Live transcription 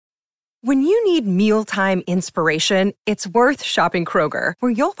When you need mealtime inspiration, it's worth shopping Kroger,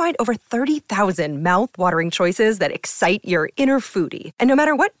 where you'll find over 30,000 mouth-watering choices that excite your inner foodie. And no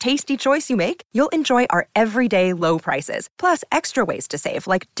matter what tasty choice you make, you'll enjoy our everyday low prices, plus extra ways to save,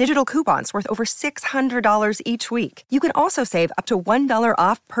 like digital coupons worth over $600 each week. You can also save up to $1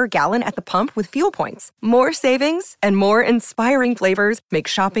 off per gallon at the pump with fuel points. More savings and more inspiring flavors make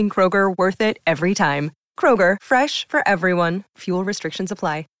shopping Kroger worth it every time. Kroger, fresh for everyone. Fuel restrictions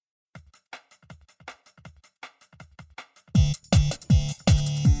apply.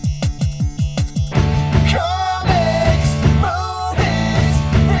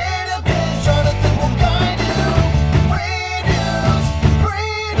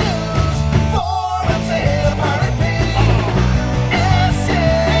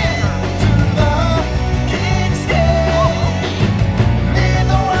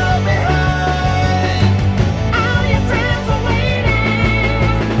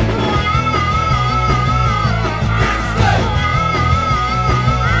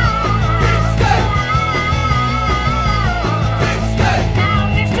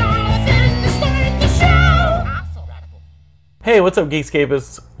 Hey, what's up,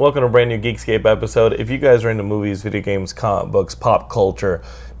 Geekscapists? Welcome to a brand new Geekscape episode. If you guys are into movies, video games, comic books, pop culture,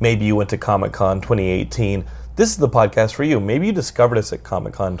 maybe you went to Comic-Con 2018, this is the podcast for you. Maybe you discovered us at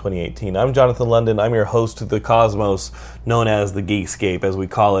Comic-Con 2018. I'm Jonathan London. I'm your host of the cosmos, known as the Geekscape, as we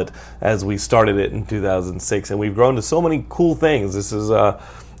call it, as we started it in 2006. And we've grown to so many cool things. This is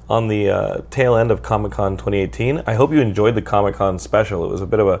on the tail end of Comic-Con 2018. I hope you enjoyed the Comic-Con special. It was a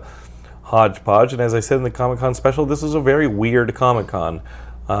bit of a hodgepodge, and as I said in the Comic-Con special, this was a very weird Comic-Con.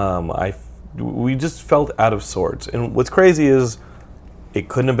 We just felt out of sorts, and what's crazy is it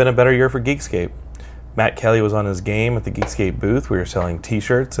couldn't have been a better year for Geekscape. Matt Kelly was on his game at the Geekscape booth. We were selling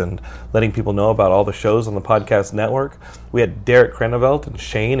t-shirts and letting people know about all the shows on the podcast network. We had Derek Krenevelt and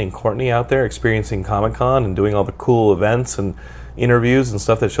Shane and Courtney out there experiencing Comic-Con and doing all the cool events and interviews and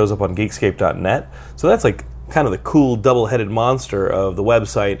stuff that shows up on Geekscape.net. So that's like kind of the cool double-headed monster of the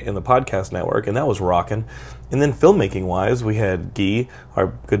website and the podcast network, and that was rocking. And then filmmaking-wise, we had Guy, our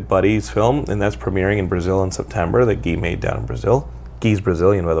good buddy's film, and that's premiering in Brazil in September, that Guy made down in Brazil. Guy's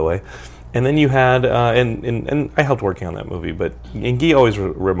Brazilian, by the way. And then you had, and I helped working on that movie, and Guy always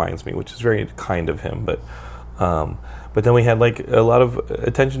reminds me, which is very kind of him, but then we had like a lot of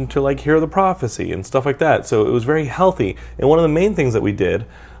attention to like Hear the Prophecy and stuff like that, so it was very healthy. And one of the main things that we did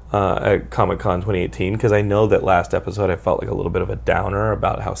at Comic-Con 2018, because I know that last episode I felt like a little bit of a downer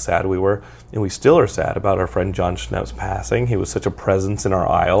about how sad we were, and we still are sad about our friend John Schnepp's passing. He was such a presence in our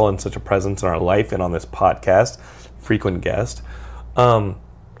aisle and such a presence in our life and on this podcast, frequent guest,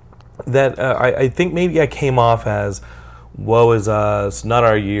 that I think maybe I came off as, woe is us, not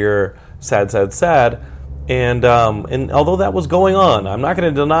our year, sad, sad, sad, and although that was going on, I'm not going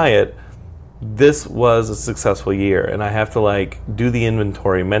to deny it, this was a successful year, and I have to like do the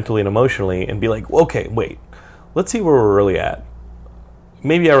inventory mentally and emotionally and be like, okay, wait, let's see where we're really at.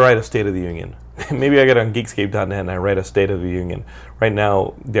 Maybe I write a State of the Union. Maybe I get on Geekscape.net and I write a State of the Union. Right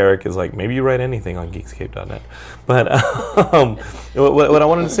now, Derek is like, maybe you write anything on Geekscape.net. But what I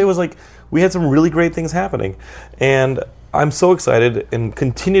wanted to say was like, we had some really great things happening, and I'm so excited and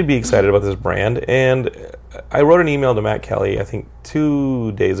continue to be excited about this brand. And I wrote an email to Matt Kelly, I think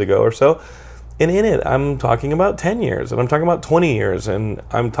 2 days ago or so. And in it, I'm talking about 10 years, and I'm talking about 20 years, and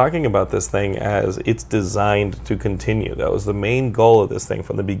I'm talking about this thing as it's designed to continue. That was the main goal of this thing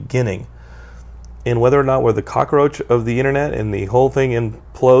from the beginning. And whether or not we're the cockroach of the internet and the whole thing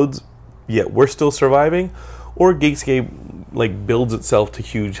implodes, yet we're still surviving, or Geekscape like builds itself to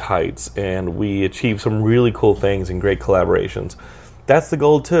huge heights, and we achieve some really cool things and great collaborations. That's the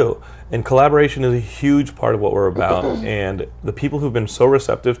goal too. And collaboration is a huge part of what we're about. And the people who've been so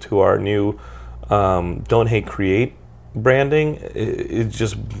receptive to our new Don't Hate Create branding, it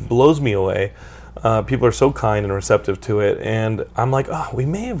just blows me away. People are so kind and receptive to it, and I'm like, oh, we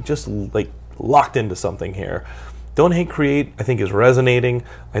may have just like locked into something here. Don't Hate Create, I think, is resonating.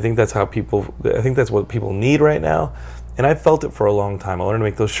 I think that's what people need right now, and I felt it for a long time. I wanted to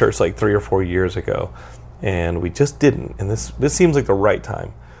make those shirts like 3 or 4 years ago, and we just didn't. And this seems like the right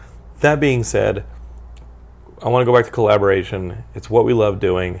time. That being said, I want to go back to collaboration. It's what we love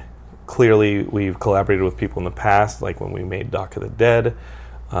doing. Clearly, we've collaborated with people in the past, like when we made Dock of the Dead.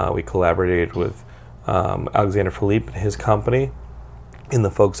 We collaborated with Alexander Philippe and his company, and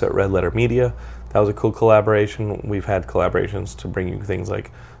the folks at Red Letter Media. That was a cool collaboration. We've had collaborations to bring you things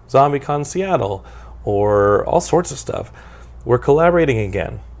like ZombieCon Seattle or all sorts of stuff. We're collaborating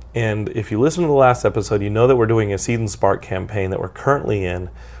again. And if you listen to the last episode, you know that we're doing a Seed and Spark campaign that we're currently in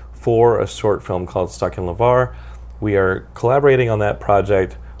for a short film called Stuck in Lavar. We are collaborating on that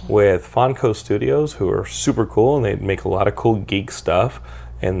project with Fonco Studios, who are super cool, and they make a lot of cool geek stuff.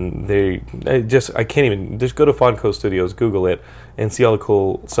 And I can't even, just go to Fonco Studios, Google it, and see all the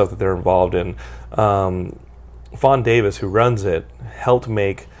cool stuff that they're involved in. Fawn Davis, who runs it, helped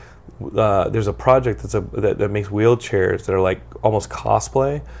make, there's a project that makes wheelchairs that are like almost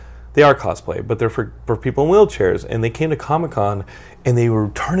cosplay. They are cosplay, but they're for people in wheelchairs. And they came to Comic-Con, and they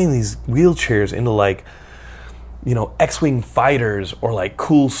were turning these wheelchairs into like, X-Wing fighters or like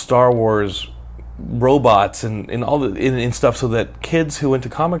cool Star Wars robots and all and stuff, so that kids who went to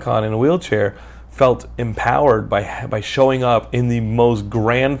Comic-Con in a wheelchair felt empowered by showing up in the most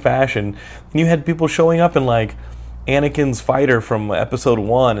grand fashion. And you had people showing up in like Anakin's fighter from Episode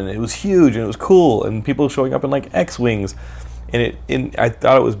 1, and it was huge and it was cool, and people showing up in like X-Wings. And I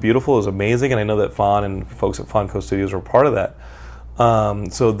thought it was beautiful, it was amazing, and I know that Fawn and folks at Fonco Studios were part of that.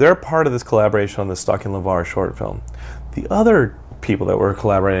 So they're part of this collaboration on the Stocking LeVar short film. The other people that we're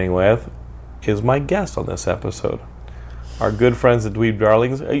collaborating with is my guest on this episode. Our good friends at Dweeb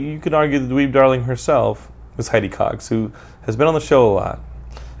Darlings. You could argue the Dweeb Darling herself, Miss Heidi Cox, who has been on the show a lot.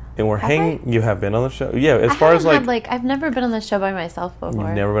 And we're hanging. You have been on the show? Yeah, as far as I've never been on the show by myself before.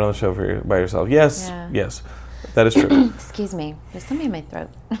 You've never been on the show by yourself. Yes, yes. That is true. Excuse me. There's something in my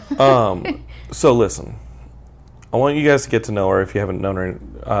throat. So listen, I want you guys to get to know her if you haven't known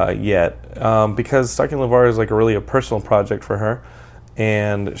her yet, because Stocking LeVar is like a personal project for her,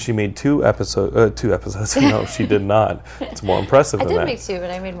 and she made two episodes. No, she did not. It's more impressive than that. I did make 2, but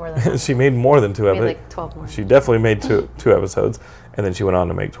I made more than that. She made more than 2 episodes. Like 12 more. She definitely made two episodes, and then she went on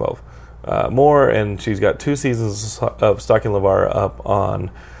to make 12 more, and she's got 2 seasons of Stocking LeVar up on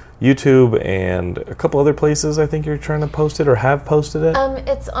YouTube and a couple other places. I think you're trying to post it or have posted it.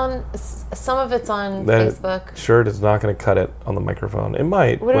 It's on, some of it's on Facebook. Shirt is not going to cut it on the microphone. It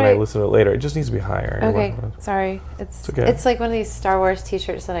might when I listen to it later. It just needs to be higher. Okay, sorry. It's okay. It's like one of these Star Wars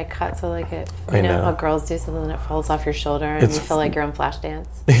T-shirts that I cut so like it, you know how girls do, so then it falls off your shoulder and you feel like you're on Flashdance.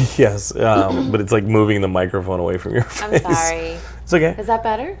 Yes, but it's like moving the microphone away from your face. I'm sorry. It's okay. Is that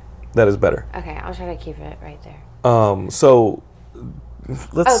better? That is better. Okay, I'll try to keep it right there. So.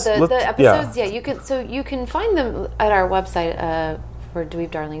 The episodes, you can find them at our website for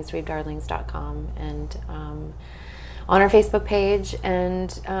Dweeb Darlings, dweebdarlings.com, and on our Facebook page,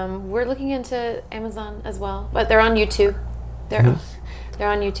 and we're looking into Amazon as well, but they're on YouTube. They're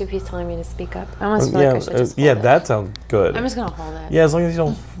on YouTube. He's telling me to speak up. I almost feel like I should just hold it. That sounds good. I'm just gonna hold it. Yeah, as long as you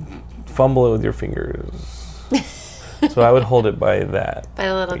don't fumble it with your fingers. So I would hold it by that. By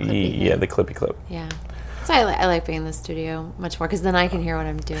the little clippy thing. Yeah, the clippy clip. Yeah. So I like being in the studio much more because then I can hear what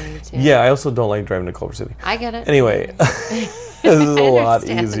I'm doing too. Yeah, I also don't like driving to Culver City. I get it. Anyway, this is a lot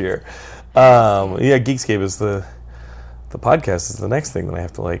easier. Geekscape is the podcast is the next thing that I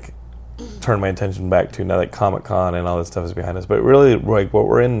have to like turn my attention back to now that Comic-Con and all this stuff is behind us. But really, like what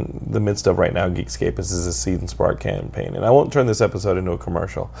we're in the midst of right now, Geekscape, is a Seed and Spark campaign. And I won't turn this episode into a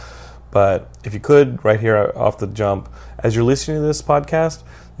commercial. But if you could, right here off the jump, as you're listening to this podcast,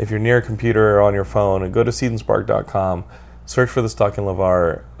 if you're near a computer or on your phone, go to seedandspark.com, search for the Stocking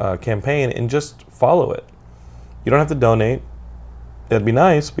LeVar campaign, and just follow it. You don't have to donate. That'd be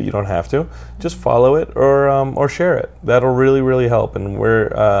nice, but you don't have to. Just follow it or share it. That'll really, really help. And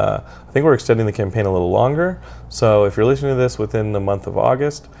I think we're extending the campaign a little longer. So if you're listening to this within the month of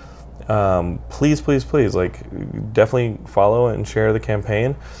August, please, definitely follow and share the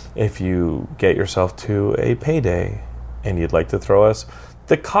campaign. If you get yourself to a payday and you'd like to throw us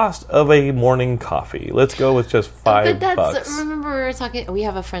the cost of a morning coffee, let's go with just $5. Remember we were talking, we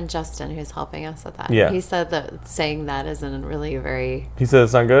have a friend Justin who's helping us with that. Yeah. He said that saying that isn't really very... He said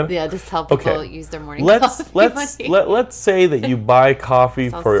it's not good? Yeah, just help people use their morning coffee. Let's say that you buy coffee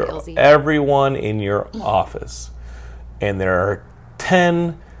for everyone in your office, and there are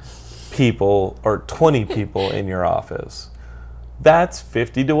 10 people or 20 people in your office. That's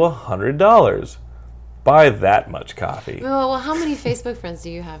 $50 to $100. Buy that much coffee. Well, how many Facebook friends do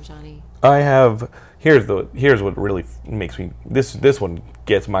you have, Johnny? I have. Here's what really makes me. This one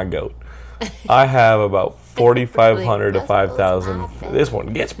gets my goat. I have about 4,500 to 5,000. This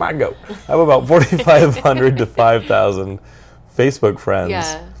one gets my goat. I have about 4,500 to 5,000 Facebook friends.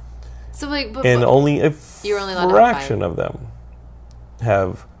 Yeah. So and only a fraction of them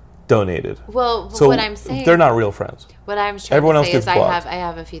have donated. Well, so what I'm saying, they're not real friends. What I'm trying to say is I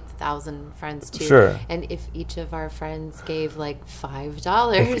have a few thousand friends too. Sure. And if each of our friends gave like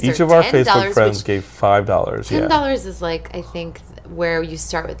 $5, if each of our Facebook friends gave $5, $10 is like, I think, where you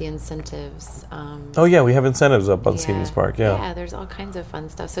start with the incentives. We have incentives up on Seed and Spark. Yeah, there's all kinds of fun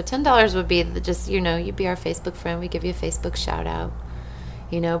stuff. So $10 would be just, you'd be our Facebook friend. We give you a Facebook shout out.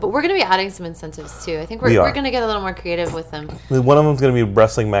 But we're going to be adding some incentives too. I think we're going to get a little more creative with them. One of them is going to be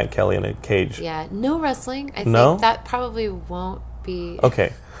wrestling Matt Kelly in a cage. Yeah, no wrestling. I think that probably won't be.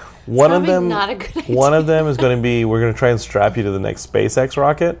 Okay. One of them not a good idea. One of them is going to be, we're going to try and strap you to the next SpaceX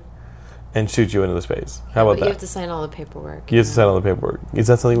rocket and shoot you into the space. How about that? You have to sign all the paperwork. You have to sign all the paperwork. Is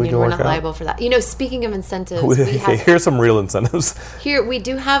that something we can work out? We're not liable for that. Speaking of incentives, here's some real incentives. Here we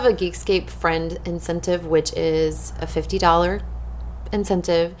do have a Geekscape friend incentive, which is a $50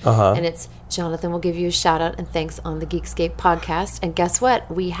 incentive, and it's Jonathan will give you a shout out and thanks on the Geekscape podcast. And guess what?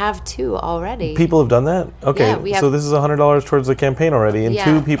 We have 2 already. People have done that? Okay, so this is $100 towards the campaign already, and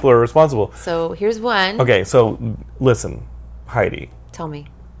 2 people are responsible. So here's one. Okay, so listen, Heidi. Tell me.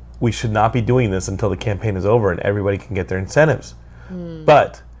 We should not be doing this until the campaign is over and everybody can get their incentives.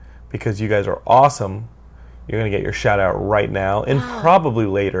 But because you guys are awesome, you're going to get your shout out right now and probably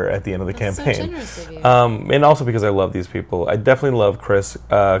later at the end of the campaign. So generous of you. And also because I love these people. I definitely love Chris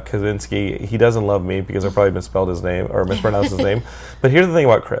Kaczynski. He doesn't love me because I probably misspelled his name or mispronounced his name. But here's the thing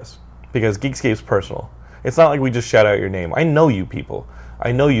about Chris, because Geekscape's personal. It's not like we just shout out your name. I know you people.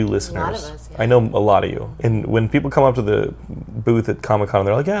 I know you listeners. A lot of us, I know a lot of you. And when people come up to the booth at Comic-Con,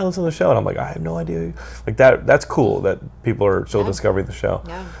 they're like, yeah, I listen to the show. And I'm like, I have no idea. Like that's cool that people are still discovering the show.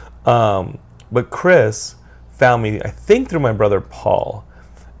 Yeah. But Chris found me, I think, through my brother Paul.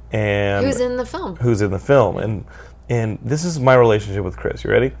 And who's in the film. And this is my relationship with Chris. You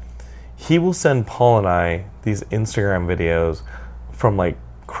ready? He will send Paul and I these Instagram videos from like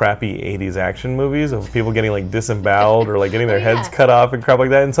crappy 80s action movies of people getting like disemboweled or like getting their heads cut off and crap like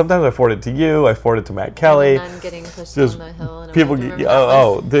that. And sometimes I forward it to you. I forward it to Matt Kelly. And I'm getting pushed down the hill. And people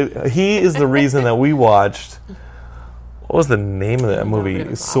he is the reason that we watched. What was the name of that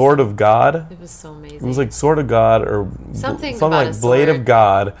movie? Sword of God. It was so amazing. It was like Sword of God or something like Blade of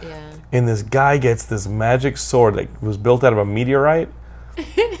God. Yeah. And this guy gets this magic sword that was built out of a meteorite.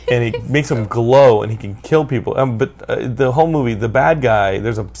 And he makes him glow, and he can kill people. But the whole movie, the bad guy,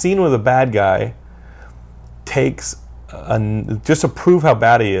 there's a scene where the bad guy takes, just to prove how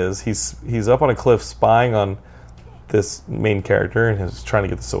bad he is, he's up on a cliff spying on this main character, and he's trying to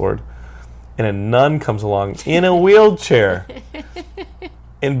get the sword. And a nun comes along in a wheelchair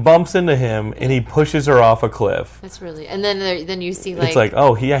and bumps into him, and he pushes her off a cliff. That's really... And then you see, like... It's like,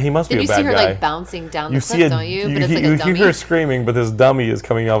 oh, he must be a bad guy. You see her, like, bouncing down the cliff, don't you? But it's like a dummy. You hear her screaming, but this dummy is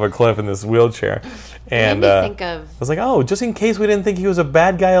coming off a cliff in this wheelchair. And I was like, oh, just in case we didn't think he was a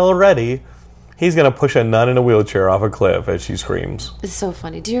bad guy already, he's going to push a nun in a wheelchair off a cliff as she screams. It's so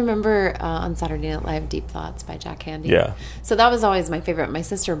funny. Do you remember on Saturday Night Live, Deep Thoughts by Jack Handey? Yeah. So that was always my favorite. My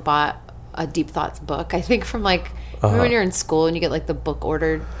sister bought a Deep Thoughts book, I think from like... Remember when you're in school and you get like the book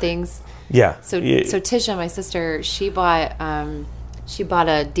ordered things? Yeah. So Tisha, my sister, she bought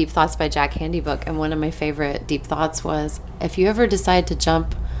a Deep Thoughts by Jack Handey book, and one of my favorite Deep Thoughts was if you ever decide to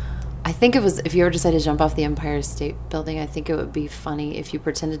jump off the Empire State Building, I think it would be funny if you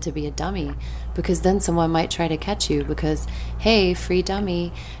pretended to be a dummy, because then someone might try to catch you because, hey, free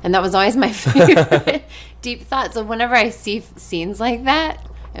dummy. And that was always my favorite Deep Thought. So whenever I see scenes like that,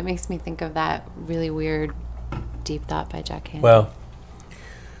 it makes me think of that really weird Deep Thought by Jack Handey. Well,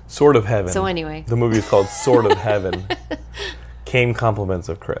 Sword of Heaven. So anyway. The movie is called Sword of Heaven. Came compliments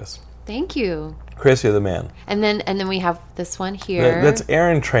of Chris. Thank you. Chris, you're the man. And then we have this one here. That's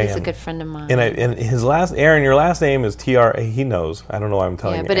Aaron Tran. He's a good friend of mine. And his last, Aaron, your last name is T-R-A. He knows. I don't know why I'm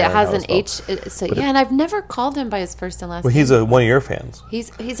telling you. Yeah, but Aaron, it has an H. And I've never called him by his first and last name. Well, he's one of your fans. He's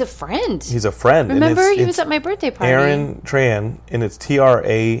a friend. He's a friend. Remember, he was at my birthday party. Aaron Tran, and it's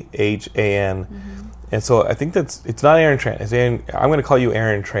Trahan. Mm-hmm. And so I think it's not Aaron Tran. It's Aaron. I'm going to call you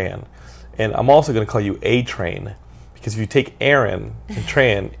Aaron Tran. And I'm also going to call you A-Train. Because if you take Aaron and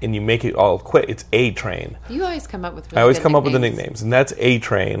Tran and you make it all quick, it's A-Train. You always come up with really I always come up with the nicknames. And that's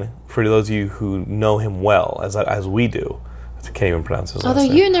A-Train for those of you who know him well, as we do. I can't even pronounce his last name.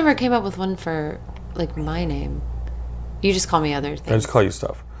 Although you never came up with one for, like, my name. You just call me other things. I just call you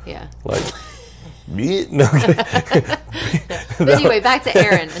stuff. Yeah. Like... no. But anyway, back to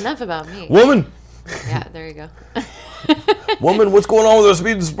Aaron. Enough about me. Woman! Yeah, there you go. Woman, what's going on with our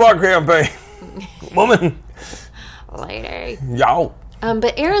Speed and Sprout campaign? Woman. Lady. Yow.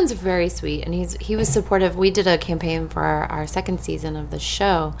 But Aaron's very sweet, and he was supportive. We did a campaign for our second season of the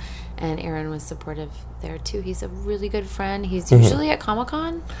show, and Aaron was supportive there too. He's a really good friend. He's usually at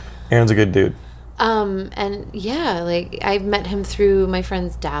Comic-Con. Aaron's a good dude. And yeah, like I met him through my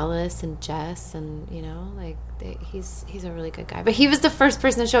friends Dallas and Jess, and he's a really good guy. But he was the first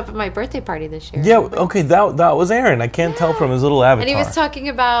person to show up at my birthday party this year. Yeah, okay, that was Aaron. I can't tell from his little avatar. And he was talking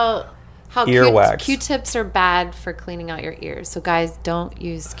about earwax. Q-tips are bad for cleaning out your ears. So guys, don't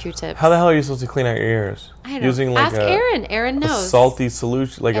use Q-tips. How the hell are you supposed to clean out your ears? I don't know. Using like ask Aaron. Aaron knows. A salty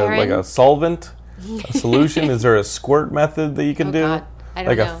solution, like a solvent, a solution. Is there a squirt method that you can do? God. I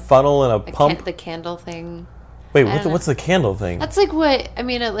don't know. Like a funnel and a pump. The candle thing. Wait, what's the candle thing? That's like what I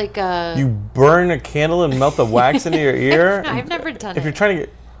mean. You burn a candle and melt the wax into your ear. I've never done it. If you're trying to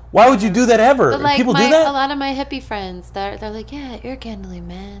get. Why would you do that ever? But like people do that? A lot of my hippie friends, they're like, yeah, ear candling,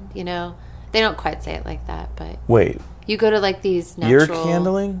 man. You know, they don't quite say it like that, but wait, you go to like these natural ear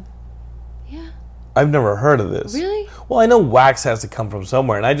candling. Yeah, I've never heard of this. Really? Well, I know wax has to come from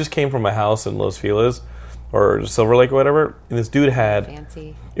somewhere, and I just came from a house in Los Feliz or Silver Lake or whatever, and this dude had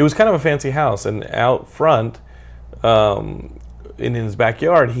fancy. It was kind of a fancy house, and out front, in his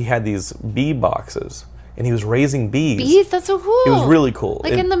backyard, he had these bee boxes. And he was raising bees. Bees? That's so cool. It was really cool.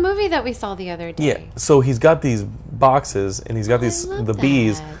 Like in the movie that we saw the other day. Yeah. So he's got these boxes, and he's got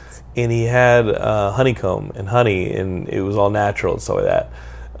bees, and he had honeycomb and honey, and it was all natural and stuff like that.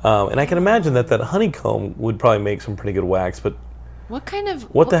 And I can imagine that honeycomb would probably make some pretty good wax, but what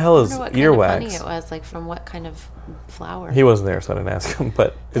the hell is earwax? Honey it was like from what kind of flower? He wasn't there, so I didn't ask him.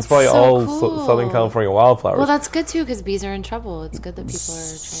 But it's probably all cool. Southern California wildflowers. Well, that's good too because bees are in trouble. It's good that people are trying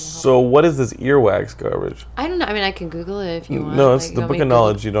to help. So, what is this earwax garbage? I don't know. I mean, I can Google it if you want. No, it's the Book of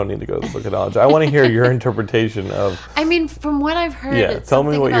Knowledge. You don't need to go to the Book of Knowledge. I want to hear your interpretation of. I mean, from what I've heard, yeah. Tell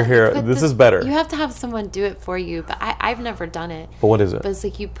me what you're hearing. This is better. You have to have someone do it for you, but I've never done it. But what is it? But it's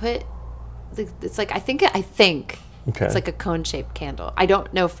like you put. It's like I think. Okay. It's like a cone-shaped candle. I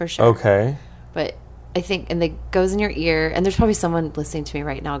don't know for sure. Okay. But I think, and it goes in your ear, and there's probably someone listening to me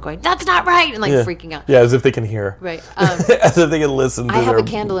right now going, "That's not right," and like freaking out. Yeah, as if they can hear. Right. As if they can listen to I have a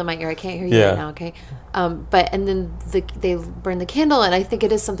candle in my ear. I can't hear you right now, okay? And then they burn the candle, and I think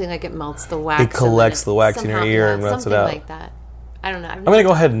it is something like it melts the wax. It collects the wax in your ear and melts it out. Something like that. I don't know. I'm going to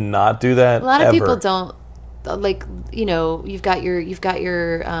go ahead and not do that. A lot of people don't, like, you know, you've got your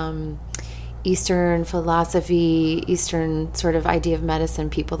Eastern philosophy, Eastern sort of idea of medicine,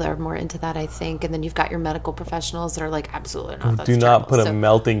 people that are more into that, I think. And then you've got your medical professionals that are like, absolutely not. That's Do not put a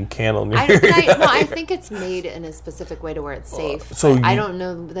melting candle in your ear. I think it's made in a specific way to where it's safe. So I don't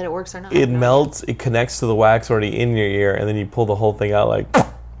know that it works or not. It melts, it connects to the wax already in your ear, and then you pull the whole thing out like...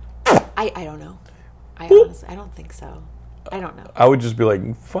 I don't know. I don't think so. I don't know. I would just be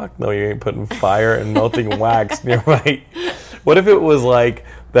like, fuck no, you ain't putting fire and melting wax near my... What if it was like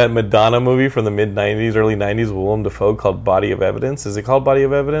that Madonna movie from the mid-90s, early 90s with Willem Dafoe called Body of Evidence? Is it called Body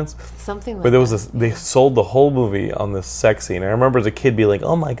of Evidence? Something like that. Where there was they sold the whole movie on this sex scene. I remember as a kid being like,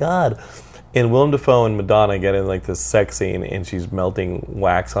 oh my God. And Willem Dafoe and Madonna get in like this sex scene, and she's melting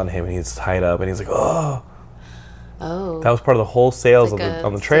wax on him, and he's tied up, and he's like, oh. Oh. That was part of the whole sales like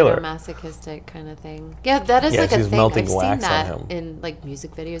on the trailer. Masochistic kind of thing. Yeah, that is like a thing. Melting I've wax seen that on him. in like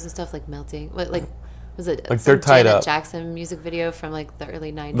music videos and stuff, like melting. Like was it like they're tied Janet up. Jackson music video from like the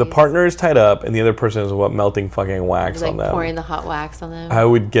early 90s? The partner is tied up, and the other person is melting fucking wax on them. Pouring the hot wax on them. I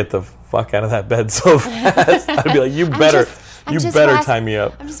would get the fuck out of that bed so fast. I'd be like, you better tie me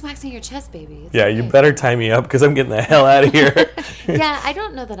up. I'm just waxing your chest, baby. It's okay. You better tie me up because I'm getting the hell out of here. Yeah, I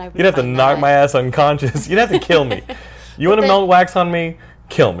don't know that I would. You'd have to knock my ass unconscious. You'd have to kill me. You want to melt wax on me?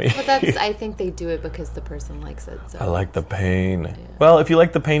 Kill me. But I think they do it because the person likes it. So. I like the pain. Yeah. Well, if you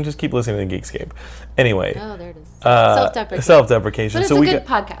like the pain, just keep listening to Geekscape. Anyway. Oh, there it is. Self-deprecation. Self-deprecation. But it's a good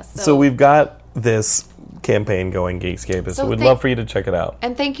podcast. So we've got this campaign going, Geekscape. So we'd love for you to check it out.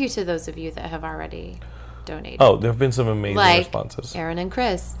 And thank you to those of you that have already donated. Oh, there have been some amazing responses. Aaron and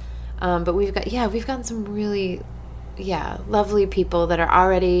Chris. But we've gotten some really, lovely people that are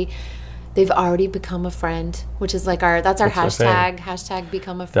already... They've already become a friend, which is like that's our hashtag. Hashtag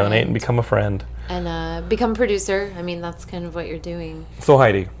become a friend. Donate and become a friend. And become a producer. I mean, that's kind of what you're doing. So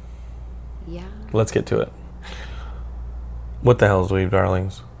Heidi. Yeah. Let's get to it. What the hell is Dweeb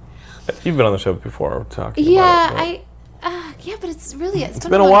Darlings? You've been on the show before talking about it. But it's really it's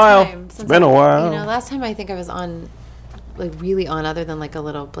been a while. It's been a while. You know, last time I think I was on, like really on, other than like a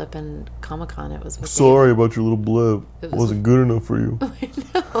little blip in Comic-Con. It was with Sorry about your little blip. It wasn't good enough for you.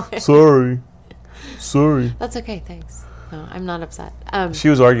 No. Sorry. That's okay, thanks. No, I'm not upset. She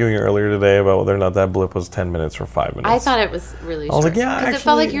was arguing earlier today about whether or not that blip was 10 minutes or 5 minutes. I thought it was really short. I was like, yeah, because it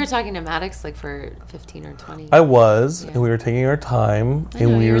felt like you were talking to Maddox like for 15 or 20. I was, and we were taking our time. I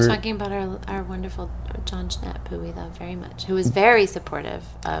know, you were talking about our wonderful John Schnepp, who we love very much, who was very supportive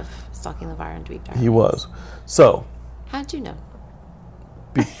of Stalking LeVar and Dweeb Darlings. He was. So... How'd you know?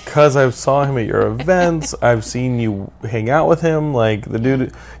 Because I saw him at your events. I've seen you hang out with him. Like, the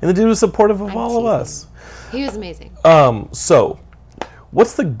dude was supportive of all of us. He was amazing. So,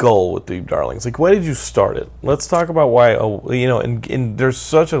 what's the goal with Dweeb Darlings? Like, why did you start it? Let's talk about why. And there's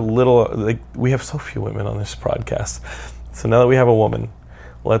such a little. We have so few women on this podcast. So now that we have a woman,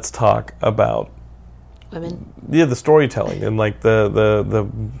 let's talk about women. Yeah, the storytelling and the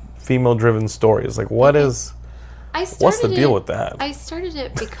female-driven stories. Like, what's the deal with that? I started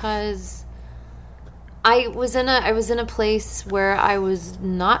it because I was in a place where I was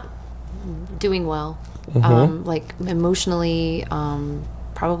not doing well, like emotionally,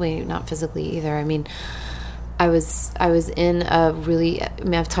 probably not physically either. I mean, I was in a really. I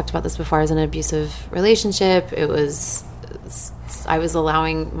mean, I've talked about this before. I was in an abusive relationship. I was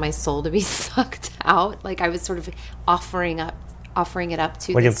allowing my soul to be sucked out. Like I was sort of offering it up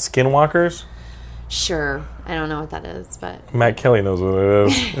to. Like in Skinwalkers? Sure. I don't know what that is, but Matt Kelly knows what it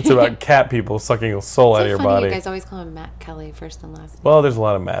is. It's about cat people sucking a soul out of your body. You guys always call him Matt Kelly first and last name. Well, there's a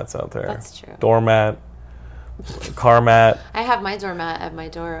lot of Matts out there. That's true. Doormat, car mat. I have my doormat at my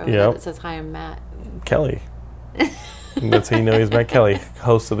door over there that says, "Hi, I'm Matt Kelly." And that's how you know he's Matt Kelly,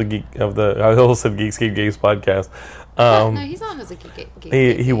 host of Geekscape Games podcast. No, he's not host of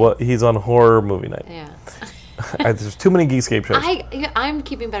Geekscape. He's on Horror Movie Night. Yeah. There's too many Geekscape shows. I'm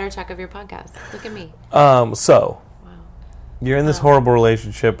keeping better track of your podcast. Look at me. So you're in this horrible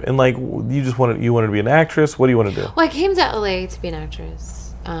relationship, and like you wanted to be an actress. What do you want to do? Well, I came to LA to be an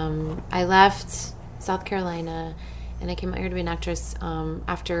actress. I left South Carolina, and I came out here to be an actress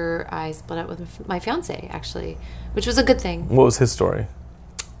after I split up with my fiance, actually, which was a good thing. What was his story?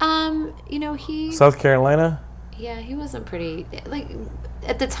 He South Carolina. Yeah, he wasn't pretty. Like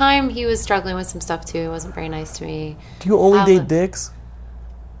at the time, he was struggling with some stuff too. He wasn't very nice to me. Do you only date dicks?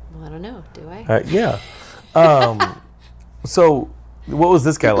 Well, I don't know. Do I? Yeah. So, what was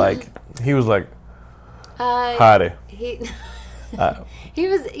this guy like? He was like, howdy. He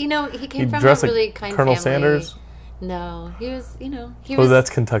was, he came from a really kind Colonel family. Sanders? No, he was, Oh, that's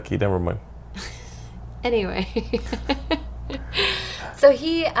Kentucky. Never mind. Anyway. So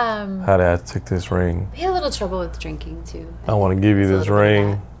he, howdy, I took this ring. He had a little trouble with drinking, too. I want to give you this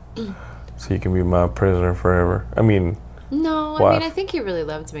ring so you can be my prisoner forever. I mean... No, wife. I mean, I think he really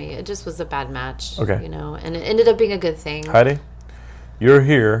loved me. It just was a bad match, okay. And it ended up being a good thing. Heidi, you're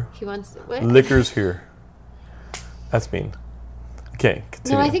here. He wants... What? Liquor's here. That's mean. Okay,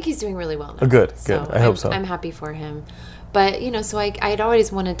 continue. No, I think he's doing really well now. Oh, good. I hope so. I'm happy for him. But, so I'd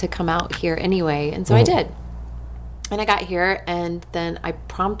always wanted to come out here anyway, and so I did. And I got here, and then I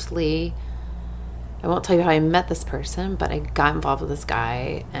promptly... I won't tell you how I met this person, but I got involved with this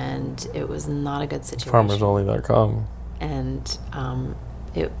guy, and it was not a good situation. FarmersOnly.com. And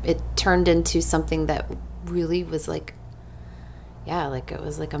it turned into something that really was like, it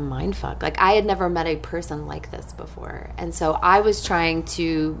was like a mind fuck. Like I had never met a person like this before, and so I was trying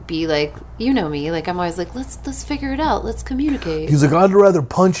to be like, me, like I'm always like, let's figure it out, let's communicate. He's like, I'd rather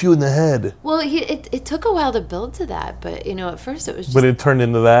punch you in the head. Well, it took a while to build to that, but at first it was just. But it turned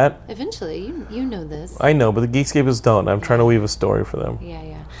into that. Eventually, you know this. I know, but the Geekscapists don't. I'm trying to weave a story for them.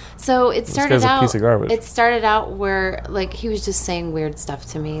 Yeah. So it started this guy's a piece of garbage. It started out where like he was just saying weird stuff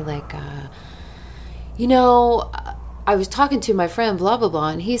to me, like, I was talking to my friend, blah, blah, blah,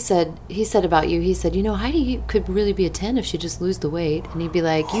 and he said about you, he said, Heidi could really be a 10 if she just lose the weight. And he'd be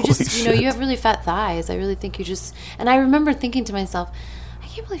like, you have really fat thighs. I really think you just... And I remember thinking to myself, I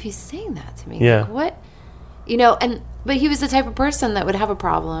can't believe he's saying that to me. Yeah. Like, what? But he was the type of person that would have a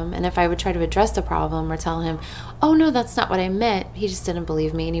problem, and if I would try to address the problem or tell him, oh, no, that's not what I meant, he just didn't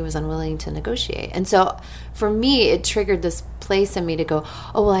believe me, and he was unwilling to negotiate. And so, for me, it triggered this place in me to go,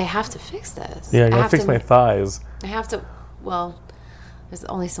 oh, well, I have to fix this. Yeah, I gotta fix my thighs. I have to, there's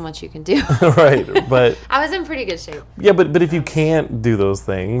only so much you can do. Right, but... I was in pretty good shape. Yeah, but if you can't do those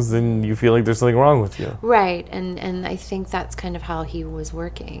things, then you feel like there's something wrong with you. Right, and I think that's kind of how he was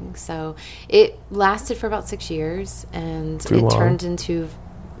working. So it lasted for about 6 years, and turned into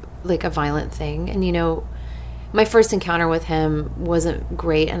like a violent thing. And, my first encounter with him wasn't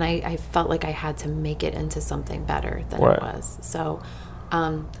great, and I felt like I had to make it into something better than it was. So...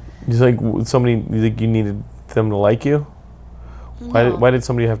 It's like somebody, like you needed them to like you? No. Why did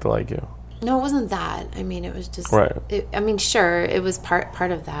somebody have to like you? No, it wasn't that. I mean, it was just... Right. Sure, it was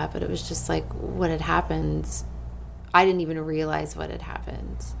part of that, but it was just like what had happened. I didn't even realize what had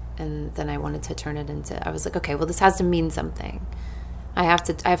happened. And then I wanted to turn it into... I was like, okay, well, this has to mean something. I have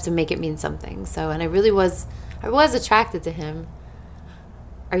to make it mean something. So, and I was attracted to him.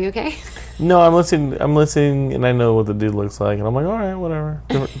 Are you okay? No, I'm listening, and I know what the dude looks like, and I'm like, all right, whatever.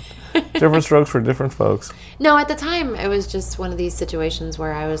 Different strokes for different folks. No, at the time, it was just one of these situations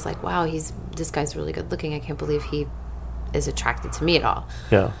where I was like, wow, this guy's really good looking. I can't believe he is attracted to me at all.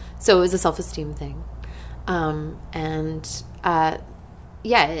 Yeah. So it was a self-esteem thing.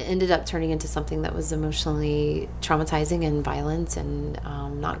 yeah, it ended up turning into something that was emotionally traumatizing and violent and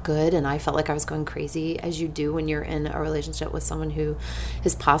not good. And I felt like I was going crazy, as you do when you're in a relationship with someone who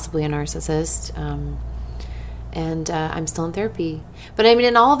is possibly a narcissist. And I'm still in therapy. But I mean,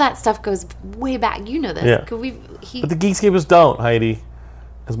 and all that stuff goes way back. You know this. Yeah. But the Geekscapists don't, Heidi.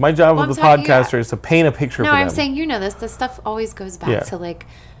 Because my job as a podcaster is to paint a picture for them. No, I'm saying you know this. This stuff always goes back to like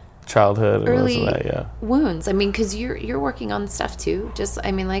childhood, early and that, wounds. I mean, because you're working on stuff too. Just,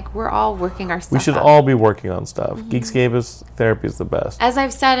 I mean, like we're all working our stuff. We should all be working on stuff. Mm-hmm. Geekscapists therapy is the best. As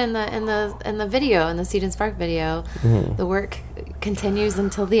I've said in the video, in the Seed and Spark video, the work continues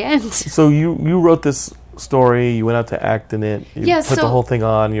until the end. So you wrote this story. You went out to act in it. You put the whole thing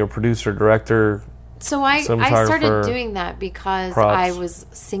on. You're a producer, director. So I started doing that because I was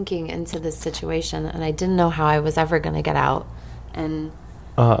sinking into this situation and I didn't know how I was ever going to get out. And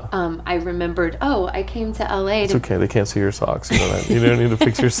I remembered, I came to LA. It's okay. They can't see your socks. You know that. You don't need to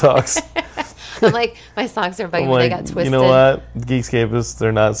fix your socks. I'm like, my socks are bugging me. They got twisted. You know what? Geekscapists,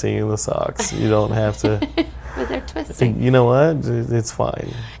 they're not seeing the socks. You don't have to. But they're twisting. You know what? It's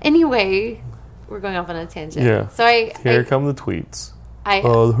fine. Anyway, we're going off on a tangent. Yeah. So Here come the tweets.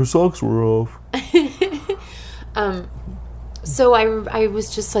 Her socks were off. So I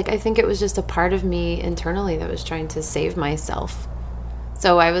was just like, I think it was just a part of me internally that was trying to save myself.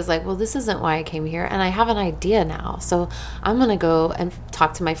 So I was like, well, this isn't why I came here, and I have an idea now. So I'm going to go and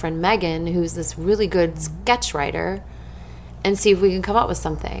talk to my friend Megan, who's this really good sketch writer, and see if we can come up with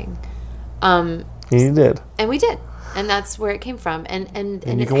something. And you did. And we did. And that's where it came from. And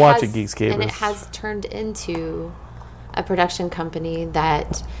you can watch it, Geekscapists. And it has turned into a production company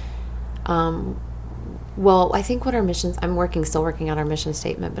that, I think what our missions, still working on our mission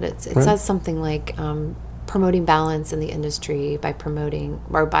statement, but it says something like promoting balance in the industry by promoting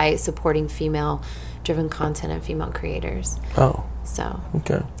or by supporting female-driven content and female creators. Oh. So.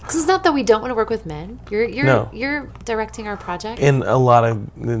 Okay. Because it's not that we don't want to work with men. You're directing our project. And a lot of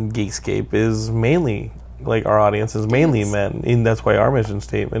Geekscape is mainly, like our audience is mainly men. And that's why our mission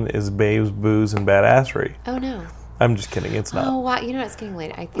statement is babes, booze, and badassery. Oh, no. I'm just kidding. It's not. Oh, wow. You know, it's getting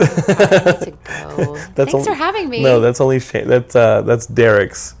late. I think I need to go. Thanks for having me. No, that's only Shane. That's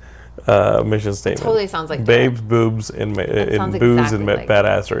Derek's mission statement. It totally sounds like babes, Derek. Boobs, and booze exactly and like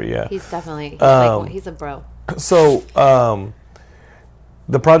badassery. Yeah. He's definitely he's a bro. So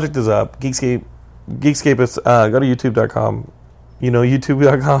the project is up. Geekscapists. Go to YouTube.com. You know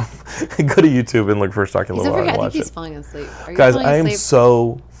YouTube.com. Go to YouTube and look for Stalking LeVar. I think he's falling asleep. Guys, I am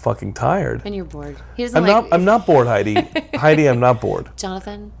so fucking tired. And you're bored. I'm not bored, Heidi. Heidi, I'm not bored.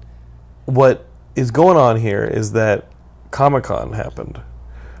 Jonathan? What is going on here is that Comic-Con happened.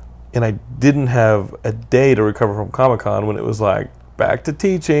 And I didn't have a day to recover from Comic-Con when it was like back to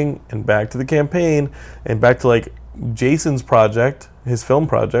teaching and back to the campaign and back to like Jason's project, his film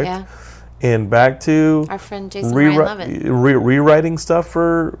project. Yeah. And back to our friend Jason Ryan Lovett. Rewriting stuff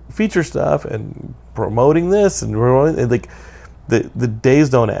for feature stuff and promoting this and like the days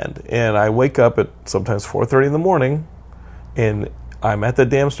don't end. And I wake up at sometimes 4:30 in the morning, and I'm at the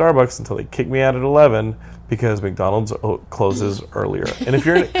damn Starbucks until they kick me out at 11 because McDonald's closes earlier. And if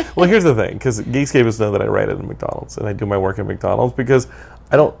you're well, here's the thing, because Geekscapists know that I write at McDonald's and I do my work at McDonald's because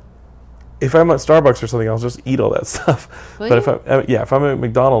I don't. If I'm at Starbucks or something, I'll just eat all that stuff. Will but you? if I'm at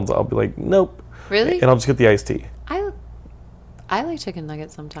McDonald's, I'll be like, nope. Really? And I'll just get the iced tea. I like chicken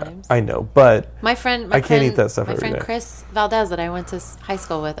nuggets sometimes. I know, but I can't eat that stuff every day. My friend Chris Valdez that I went to high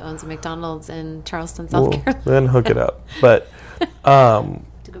school with owns a McDonald's in Charleston, South Carolina. Then hook it up. But to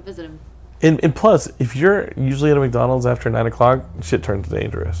go visit him. And plus, if you're usually at a McDonald's after 9 o'clock, shit turns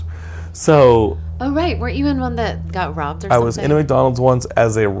dangerous. So. Oh right, weren't you in one that got robbed or something? I was in a McDonald's once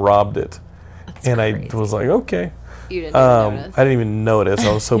as they robbed it. That's crazy. I was like, okay. You didn't notice. I didn't even notice.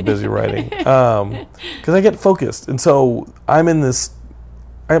 I was so busy writing. Because I get focused. And so I'm in this...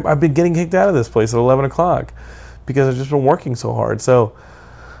 I've been getting kicked out of this place at 11 o'clock because I've just been working so hard. So...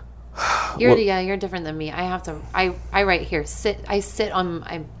 You're different than me. I have to... I write here. I sit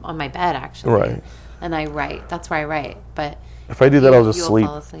on my bed, actually. Right. And I write. That's where I write. But... If I do that, I'll just sleep.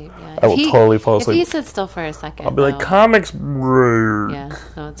 Fall asleep. Yeah. I will totally fall asleep. If he sits still for a second, I'll be like, comics. Yeah,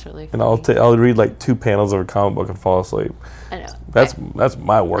 no, it's really funny. And I'll read like 2 panels of a comic book and fall asleep. I know. That's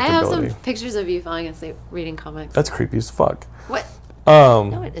my work ability. I have some pictures of you falling asleep reading comics. That's creepy as fuck. What?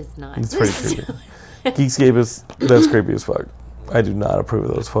 No, it is not. It's pretty creepy. Geekscape that's creepy as fuck. I do not approve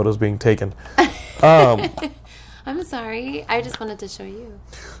of those photos being taken. I'm sorry. I just wanted to show you.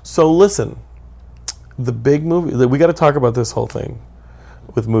 So listen. The big movie... We got to talk about this whole thing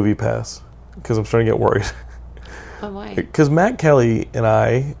with MoviePass because I'm starting to get worried. Oh, why? Because Matt Kelly and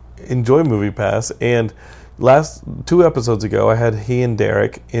I enjoy MoviePass, and last 2 episodes ago, I had he and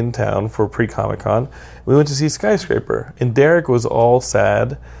Derek in town for pre-Comic-Con. We went to see Skyscraper, and Derek was all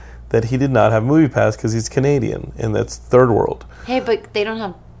sad that he did not have MoviePass because he's Canadian, and that's third world. Hey, but they don't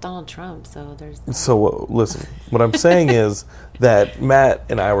have Donald Trump, so there's... So, listen, what I'm saying is that Matt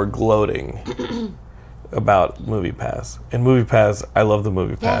and I were gloating about MoviePass. And MoviePass, I love the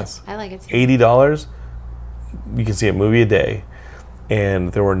MoviePass. Yeah, I like it too. $80, you can see a movie a day,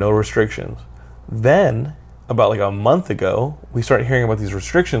 and there were no restrictions. Then, about like a month ago, we started hearing about these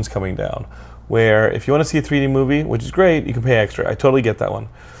restrictions coming down, where if you want to see a 3D movie, which is great, you can pay extra. I totally get that one.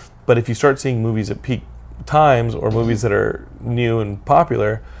 But if you start seeing movies at peak times or movies that are new and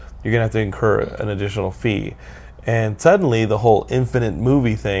popular, you're going to have to incur an additional fee. And suddenly, the whole infinite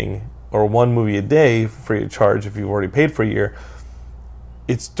movie thing, or one movie a day free of charge if you've already paid for a year,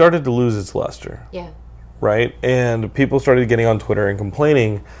 it started to lose its luster. Yeah. Right? And people started getting on Twitter and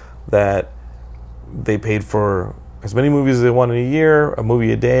complaining that they paid for as many movies as they wanted a year, a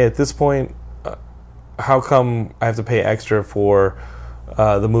movie a day at this point. How come I have to pay extra for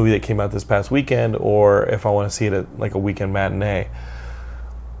the movie that came out this past weekend, or if I want to see it at like a weekend matinee?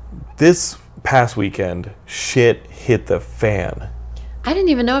 This past weekend, shit hit the fan. I didn't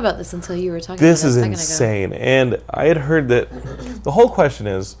even know about this until you were talking about it a second ago. This is insane. And I had heard that the whole question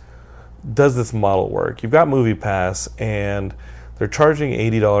is, does this model work? You've got MoviePass, and they're charging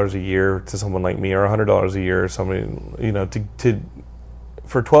 $80 a year to someone like me, or $100 a year, or somebody, you know, to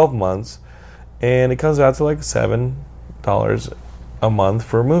for 12 months, and it comes out to like $7 a month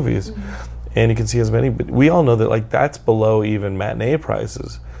for movies. Mm-hmm. And you can see as many, but we all know that like that's below even matinee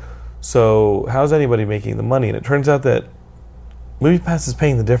prices. So how's anybody making the money? And it turns out that MoviePass is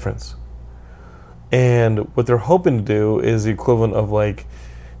paying the difference. And what they're hoping to do is the equivalent of like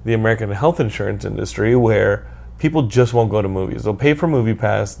the American health insurance industry, where people just won't go to movies. They'll pay for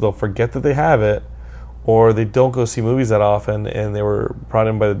MoviePass, they'll forget that they have it, or they don't go see movies that often, and they were brought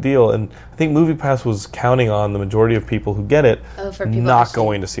in by the deal. And I think MoviePass was counting on the majority of people who get it not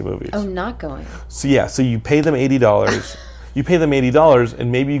going to see movies. Oh, not going. So yeah, so you pay them $80. You pay them $80,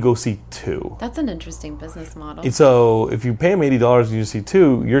 and maybe you go see 2. That's an interesting business model. And so if you pay them $80 and you see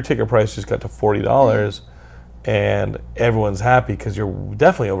 2, your ticket price just got to $40, and everyone's happy because you're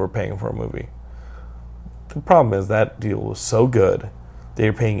definitely overpaying for a movie. The problem is that deal was so good that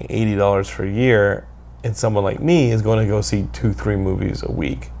you're paying $80 for a year, and someone like me is going to go see 2-3 movies a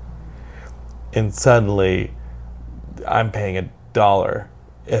week. And suddenly, I'm paying $1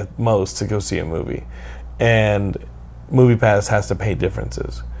 at most to go see a movie. And MoviePass has to pay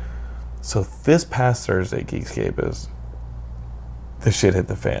differences. So this past Thursday, Geekscape, the shit hit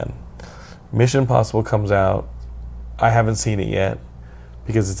the fan. Mission Impossible comes out. I haven't seen it yet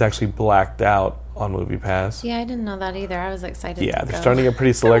because it's actually blacked out on MoviePass. Yeah, I didn't know that either. I was excited to go. Yeah, they're starting to get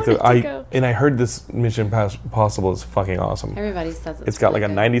pretty selective. And I heard this Mission Impossible is fucking awesome. Everybody says it's got really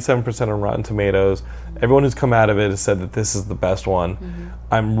like a 97% on Rotten Tomatoes. Mm-hmm. Everyone who's come out of it has said that this is the best one. Mm-hmm.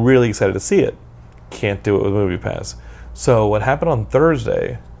 I'm really excited to see it. Can't do it with MoviePass. So what happened on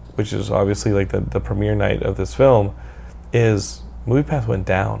Thursday, which is obviously like the premiere night of this film, is MoviePass went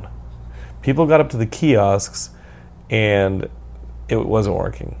down. People got up to the kiosks, and it wasn't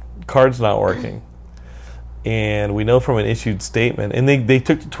working. Card's not working. And we know from an issued statement, and they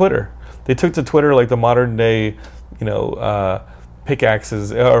took to Twitter. They took to Twitter like the modern day,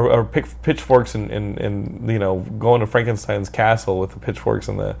 pickaxes or pitchforks and you know, going to Frankenstein's castle with the pitchforks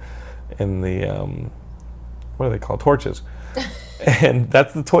and the what are they called? Torches. And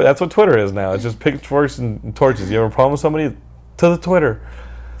that's what Twitter is now. It's just pitchforks and torches. You have a problem with somebody? To the Twitter.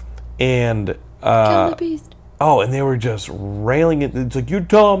 And kill the beast. Oh, and they were just railing it. It's like, you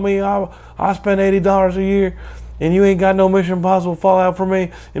told me I spend $80 a year, and you ain't got no Mission Impossible Fallout for me,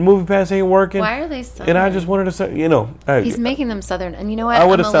 and MoviePass ain't working. Why are they Southern? And I just wanted to say, you know. He's making them Southern. And you know what? I'm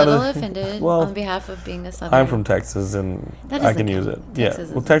a little offended on behalf of being a Southern. I'm from Texas, and I can use it.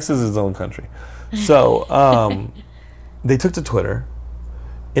 Texas Texas is its own country. So they took to Twitter,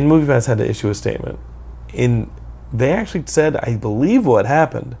 and MoviePass had to issue a statement. And they actually said, I believe what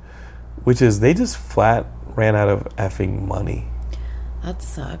happened, which is they just flat ran out of effing money. That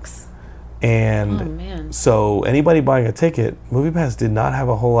sucks. And so anybody buying a ticket, MoviePass did not have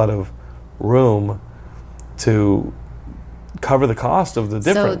a whole lot of room to cover the cost of the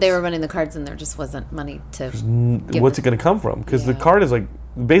difference. So they were running the cards and there just wasn't money to what's it going to come from? Because the card is like,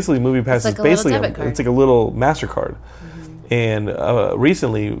 basically MoviePass is basically it's like a little MasterCard. Mm-hmm. And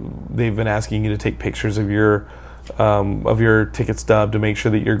recently they've been asking you to take pictures of your of your ticket stub to make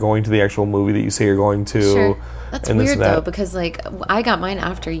sure that you're going to the actual movie that you say you're going to. Sure. That's weird though, because like I got mine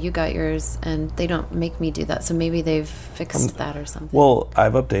after you got yours, and they don't make me do that. So maybe they've fixed that or something. Well,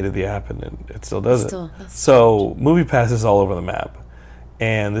 I've updated the app and it still does it. So MoviePass is all over the map.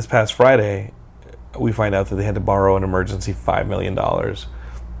 And this past Friday, we find out that they had to borrow an emergency $5 million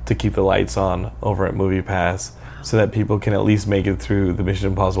to keep the lights on over at MoviePass, so that people can at least make it through the Mission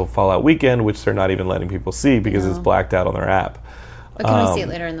Impossible Fallout weekend, which they're not even letting people see because it's blacked out on their app. But can we see it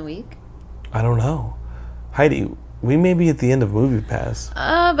later in the week? I don't know. Heidi, we may be at the end of MoviePass.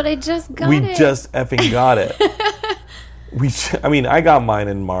 But I just got it. We just effing got it. I got mine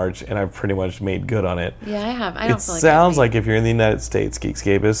in March, and I've pretty much made good on it. Yeah, I have. It sounds like if you're in the United States,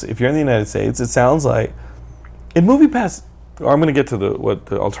 Geekscapists, if you're in the United States, it sounds like in MoviePass. Or I'm going to get to what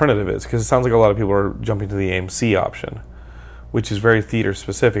the alternative is, because it sounds like a lot of people are jumping to the AMC option, which is very theater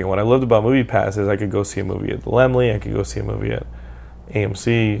specific. And what I loved about MoviePass is I could go see a movie at the Laemmle, I could go see a movie at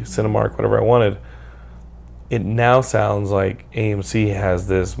AMC, Cinemark, whatever I wanted. It now sounds like AMC has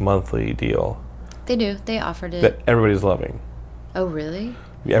this monthly deal. They do. They offered it. That everybody's loving. Oh, really?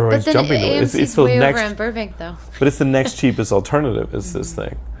 Everybody's jumping to it. It's way over in Burbank, though. But it's the next cheapest alternative is this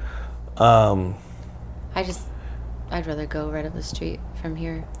thing. I'd rather go right up the street from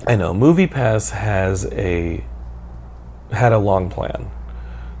here. I know. MoviePass had a long plan.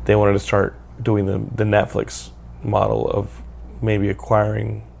 They wanted to start doing the Netflix model of maybe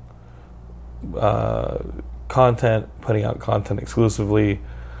acquiring content, putting out content exclusively.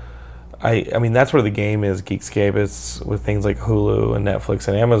 I mean, that's where the game is, Geekscapists, with things like Hulu and Netflix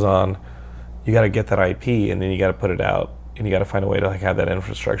and Amazon. You got to get that IP, and then you got to put it out. And you got to find a way to have that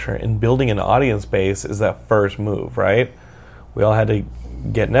infrastructure. And building an audience base is that first move, right? We all had to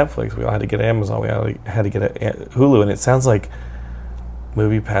get Netflix. We all had to get Amazon. We all had to get Hulu. And it sounds like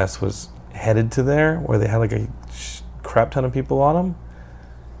MoviePass was headed to there, where they had like a crap ton of people on them.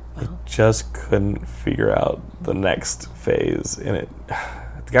 Wow. They just couldn't figure out the next phase in it.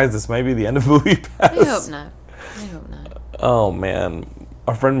 Guys, this might be the end of MoviePass. I hope not. Oh, man.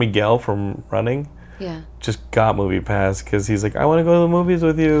 Our friend Miguel from running... Yeah. Just got MoviePass because he's like, I want to go to the movies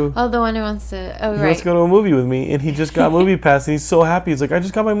with you. Oh, the one who wants to... Oh, right. He wants to go to a movie with me, and he just got MoviePass, and he's so happy. He's like, I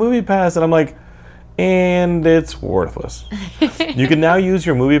just got my MoviePass, and I'm like, and it's worthless. You can now use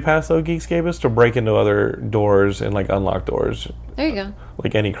your MoviePass, though, Geekscapists, to break into other doors and, like, unlock doors. There you go.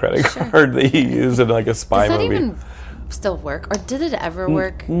 Like any credit card that you use in, like, a spy movie. Does that even still work? Or did it ever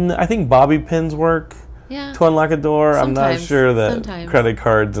work? I think bobby pins work. Yeah. To unlock a door, sometimes, I'm not sure that credit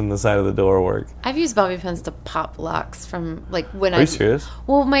cards in the side of the door work. I've used bobby pins to pop locks from, like, when Are you serious?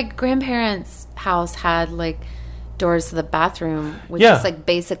 Well, my grandparents' house had, like, doors to the bathroom with just, like,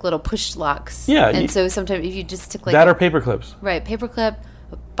 basic little push locks. Yeah. And so sometimes if you just took, like... That or paper clips. Right, paper clip,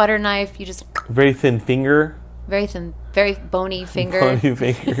 a butter knife, you just... Very thin finger. Very thin, very bony finger. Bony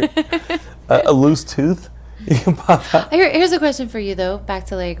finger. A loose tooth. Here's a question for you, though. Back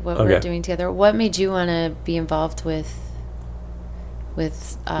to like what we're doing together. What made you want to be involved with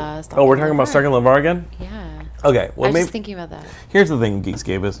Stark we're talking about Stark and LeVar again? Yeah. Okay. Well, I was just thinking about that. Here's the thing,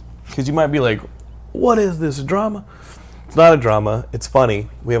 Geekscapists, because you might be like, what is this, a drama? It's not a drama. It's funny.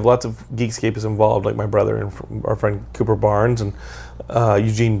 We have lots of Geekscapists involved, like my brother and our friend Cooper Barnes and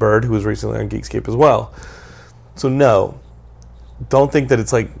Eugene Bird, who was recently on Geekscape as well. So no. Don't think that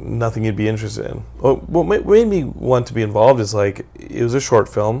it's like nothing you'd be interested in. What made me want to be involved is like it was a short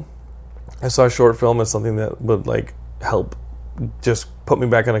film. I saw a short film as something that would like help just put me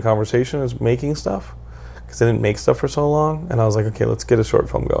back in a conversation as making stuff, because I didn't make stuff for so long, and I was like, okay, let's get a short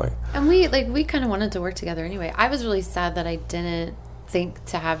film going. And we kind of wanted to work together anyway. I was really sad that I didn't think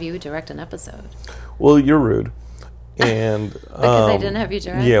to have you direct an episode. Well, you're rude. And because I didn't have you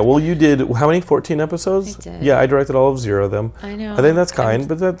direct. Yeah, well, you did. How many? 14 episodes? I did. Yeah, I directed all of 0 of them. I know. I think that's kind,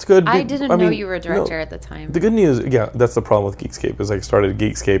 but that's good. I didn't know you were a director at the time. The good news, that's the problem with Geekscape, is I started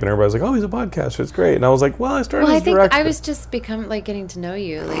Geekscape and everybody's like, oh, he's a podcaster, it's great. And I was like, well, I started as a director. I was just getting to know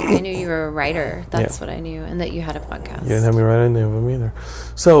you. Like, I knew you were a writer. That's what I knew. And that you had a podcast. You didn't have me write any of them either.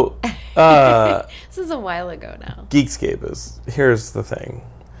 So, this is a while ago now. Geekscape here's the thing.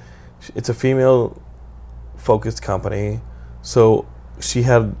 It's a female-focused company. So she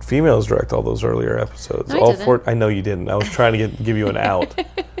had females direct all those earlier episodes. No, I didn't. I know you didn't. I was trying to give you an out.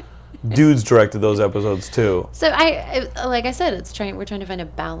 Dudes directed those episodes too. So like I said, we're trying to find a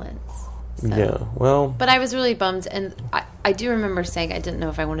balance. So. Yeah, well. But I was really bummed, and I do remember saying I didn't know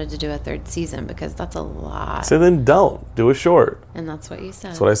if I wanted to do a 3rd season because that's a lot. So then don't do a short. And that's what you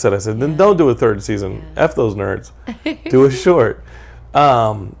said. That's what I said. I said then don't do a 3rd season. Yeah. F those nerds. Do a short.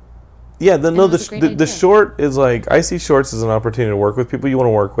 The short is like, I see shorts as an opportunity to work with people you want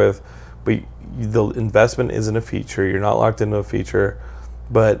to work with, but the investment isn't a feature. You're not locked into a feature.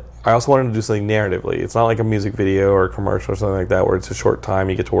 But I also wanted to do something narratively. It's not like a music video or a commercial or something like that where it's a short time,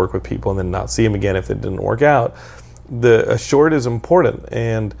 you get to work with people and then not see them again if it didn't work out. A short is important,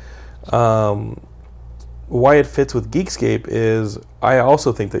 and why it fits with Geekscape is I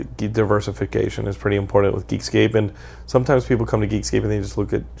also think that diversification is pretty important with Geekscape, and sometimes people come to Geekscape and they just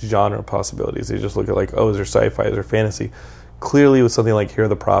look at genre possibilities. They just look at like, oh, is there sci-fi, is there fantasy? Clearly with something like Hear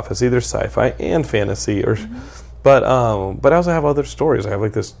the Prophecy, there's sci-fi and fantasy, or but I also have other stories. I have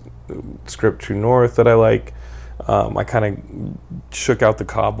like this script, True North, that I like. I kind of shook out the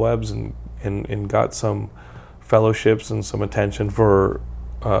cobwebs and got some fellowships and some attention for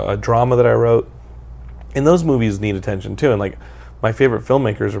a drama that I wrote. And those movies need attention too. And like my favorite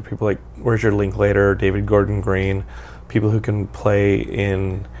filmmakers are people like Richard Linklater, David Gordon Green, people who can play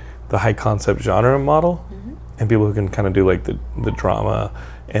in the high concept genre model, and people who can kind of do like the drama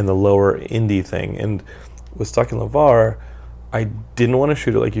and the lower indie thing. And with Stuck in LeVar, I didn't want to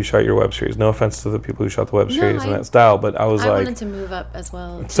shoot it like you shot your web series. No offense to the people who shot the web series in that style, but I wanted to move up as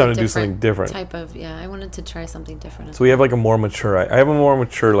well. It's time to do something different. I wanted to try something different. So we have like a more mature. I have a more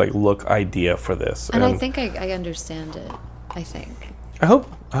mature like look idea for this, and I think I understand it. I think. I hope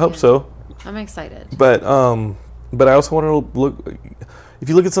so. I'm excited. But I also want to look. If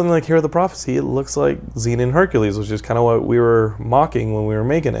you look at something like Hear the Prophecy, it looks like Xena and Hercules, which is kind of what we were mocking when we were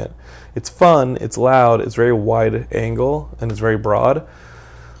making it. It's fun, it's loud, it's very wide angle, and it's very broad.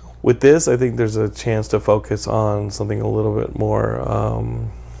 With this, I think there's a chance to focus on something a little bit more...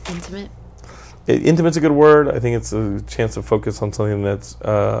 intimate? Intimate's a good word. I think it's a chance to focus on something that's,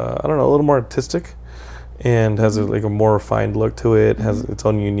 a little more artistic and has a more refined look to it, has its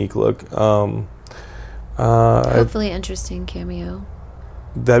own unique look. Hopefully interesting cameo.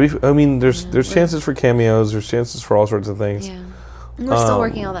 There's chances for cameos, there's chances for all sorts of things. Yeah. We're still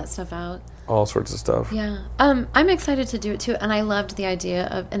working all that stuff out. All sorts of stuff. Yeah. I'm excited to do it too, and I loved the idea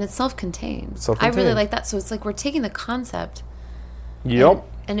of, and it's self-contained. I really like that. So it's like we're taking the concept. Yep.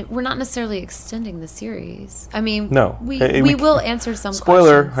 And we're not necessarily extending the series. I mean, no. We will answer some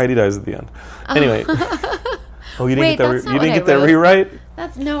spoiler, questions. Heidi dies at the end. Anyway. Oh, you didn't get that rewrite?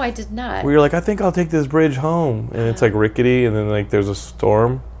 No, I did not. We were like, I think I'll take this bridge home. And it's like rickety, and then like there's a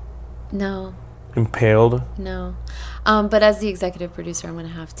storm. No. Impaled. No. But as the executive producer, I'm going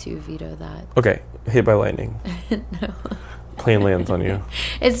to have to veto that. Okay. Hit by lightning. No. Plane lands on you.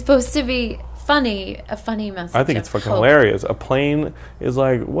 It's supposed to be funny, a funny message. I think it's fucking hilarious. A plane is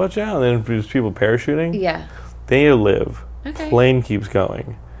like, watch out. And then there's people parachuting. Yeah. They need to live. Okay. Plane keeps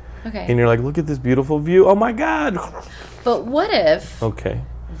going. Okay. And you're like, look at this beautiful view. Oh my God. But what if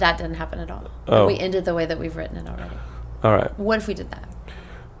that didn't happen at all? Oh. We ended the way that we've written it already. All right. What if we did that?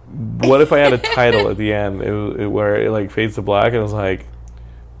 What if I had a title at the end where it like fades to black and it was like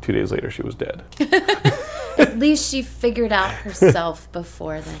 2 days later she was dead? At least she figured out herself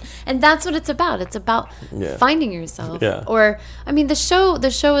before then. And that's what it's about. It's about finding yourself. Yeah. Or, I mean, the show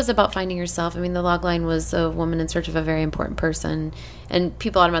is about finding yourself. I mean, the logline was a woman in search of a very important person. And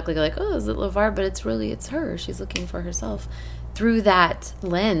people automatically go like, oh, is it LeVar? But it's her. She's looking for herself through that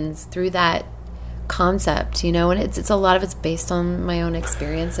lens, through that concept, and it's a lot of it's based on my own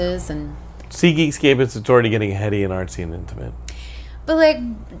experiences. And see Geekscape, it's already getting heady and artsy and intimate. But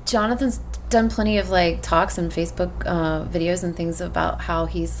like Jonathan's done plenty of like talks and Facebook videos and things about how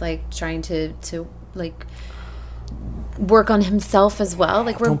he's like trying to like work on himself as well.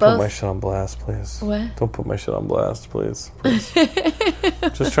 Like Don't put my shit on blast, please. What? Don't put my shit on blast, please.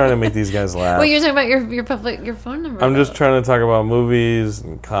 Just trying to make these guys laugh. Well, you're talking about your phone number. I'm just trying to talk about movies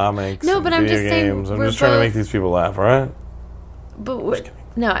and comics. No, but I'm just saying. I'm just trying to make these people laugh, all right? But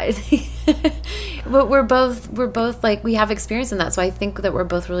but we're both like we have experience in that, so I think that we're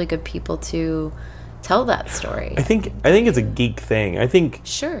both really good people to tell that story. I think it's a geek thing. I think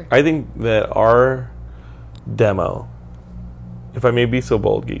that our demo, if I may be so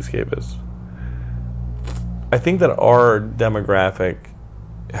bold, Geekscape is. I think that our demographic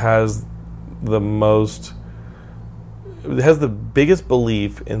has the biggest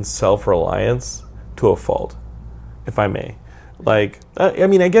belief in self-reliance to a fault, if I may. Like, I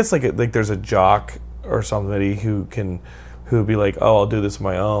mean, I guess like there's a jock or somebody who would be like, oh, I'll do this on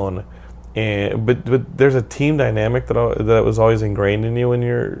my own, but there's a team dynamic that was always ingrained in you when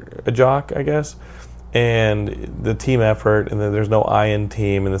you're a jock, I guess, and the team effort, and then there's no I in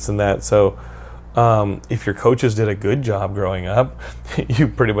team and this and that. So if your coaches did a good job growing up, you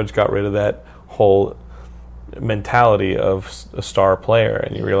pretty much got rid of that whole mentality of a star player,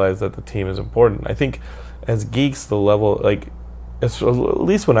 and you realize that the team is important. I think as geeks, the level, like, at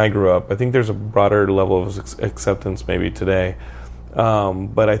least when I grew up, I think there's a broader level of acceptance maybe today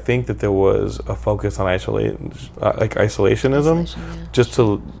But I think that there was a focus on isolationism, just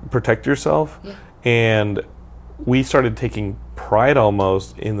to protect yourself. Yeah. And we started taking pride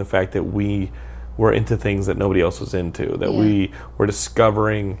almost in the fact that we were into things that nobody else was into. That we were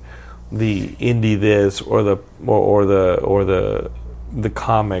discovering the indie this or the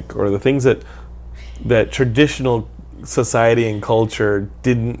comic or the things that traditional society and culture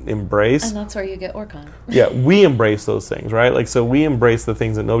didn't embrace. And that's where you get Orcon. Yeah, we embrace those things, right? Like, so we embrace the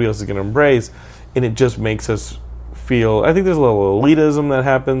things that nobody else is going to embrace, and it just makes us feel, I think there's a level of elitism that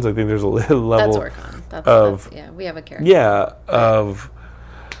happens. I think there's a little level that's Orcon. That's, we have a character. Yeah,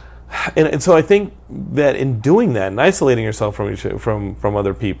 and so I think that in doing that and isolating yourself from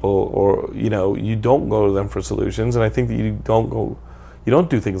other people, or you don't go to them for solutions, and I think that you don't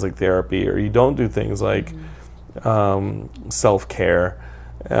do things like therapy, or you don't do things like self-care,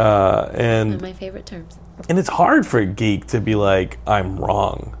 and one of my favorite terms. And it's hard for a geek to be like, I'm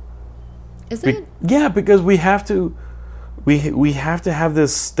wrong. Is it? Yeah, because we have to have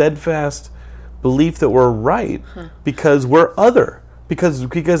this steadfast belief that we're right, because we're other,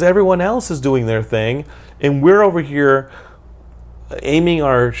 because everyone else is doing their thing, and we're over here aiming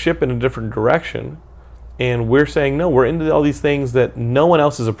our ship in a different direction. And we're saying, no, we're into all these things that no one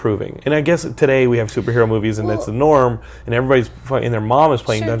else is approving. And I guess today we have superhero movies, and that's the norm, and everybody's and their mom is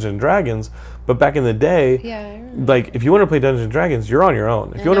playing Dungeons & Dragons. But back in the day, like, if you want to play Dungeons & Dragons, you're on your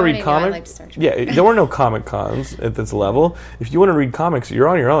own. If you want to read comics, there were no Comic Cons at this level. If you want to read comics, you're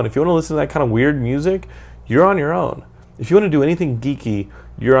on your own. If you want to listen to that kind of weird music, you're on your own. If you want to do anything geeky,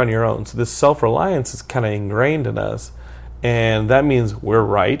 you're on your own. So this self-reliance is kind of ingrained in us. And that means we're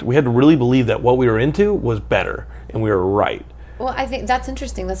right. We had to really believe that what we were into was better, and we were right. Well, I think that's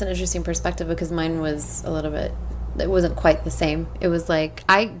interesting. That's an interesting perspective, because mine was a little bit, it wasn't quite the same. It was like,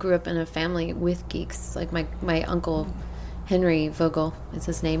 I grew up in a family with geeks. Like my uncle, Henry Vogel is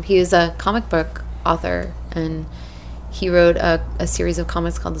his name. He was a comic book author, and he wrote a series of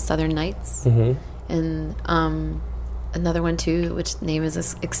comics called The Southern Knights. Mm-hmm. And another one too, which name is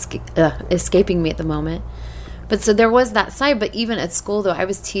escaping me at the moment. But so there was that side, but even at school, though, I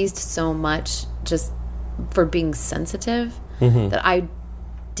was teased so much just for being sensitive that I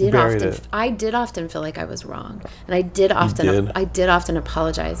did often feel like I was wrong, and I did often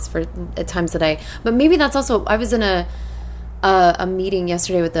apologize for at times that but maybe that's also, I was in a meeting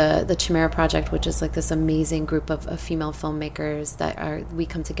yesterday with the Chimera Project, which is like this amazing group of female filmmakers we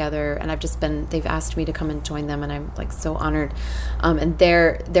come together, and they've asked me to come and join them, and I'm like so honored. And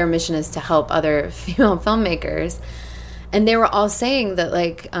their mission is to help other female filmmakers. And they were all saying that,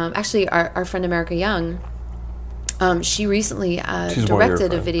 like, actually our friend America Young, she recently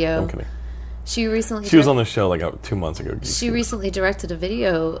directed a video. I'm kidding. She was on the show like 2 months ago. She recently directed a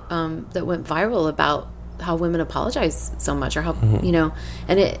video that went viral about how women apologize so much, or how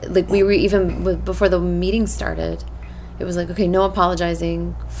and it, like, we were even before the meeting started, it was like, okay, no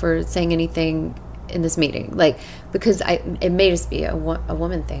apologizing for saying anything in this meeting, like, because it may just be a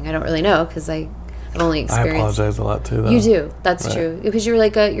woman thing. I don't really know, because I've only experienced. I apologize a lot too, though. You do. That's true, because you're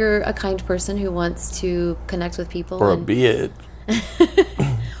like you're a kind person who wants to connect with people, or be it,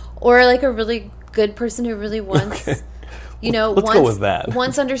 or like a really good person who really wants. Okay. Let's go with that.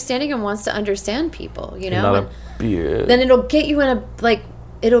 Wants understanding and wants to understand people, Not a beard. Then it'll get you in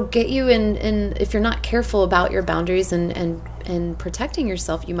if you're not careful about your boundaries and protecting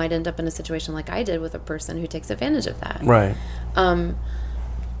yourself, you might end up in a situation like I did with a person who takes advantage of that. Right.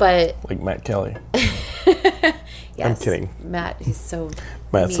 But like Matt Kelly. Yes, I'm kidding. Matt's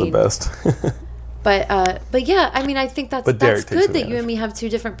Matt's mean. The best. But yeah, I mean, I think that's good that you and me have two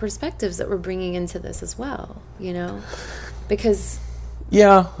different perspectives that we're bringing into this as well, because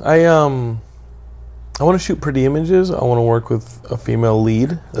I want to shoot pretty images. I want to work with a female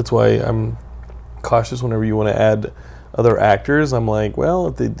lead. That's why I'm cautious whenever you want to add other actors. I'm like, well,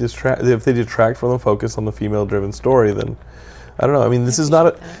 if they detract from the focus on the female-driven story, then I don't know. I mean, this is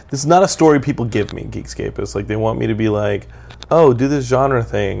not a story people give me, Geekscapists. Like, they want me to be like, oh, do this genre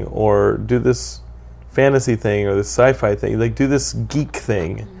thing, or do this fantasy thing, or this sci-fi thing. Like, do this geek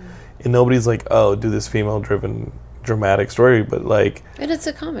thing. And nobody's like, oh, do this female-driven dramatic story. But like, and it's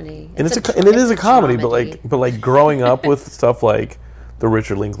a comedy. And it is a comedy. But like growing up with stuff like the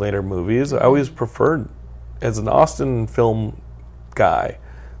Richard Linklater movies, I always preferred, as an Austin film guy,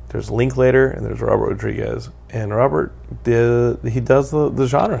 there's Linklater and there's Robert Rodriguez. And Robert does the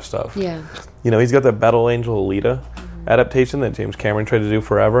genre stuff. Yeah. He's got that Battle Angel Alita adaptation that James Cameron tried to do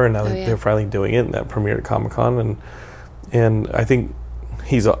forever, and now they're finally doing it, and that premiered at Comic-Con, and I think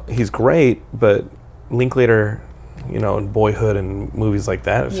he's great, but Linklater, in Boyhood and movies like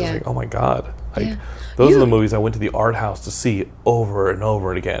that, it's just like, oh my God. Like, those are the movies I went to the art house to see over and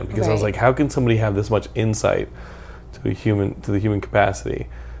over again, because I was like, how can somebody have this much insight to the human capacity,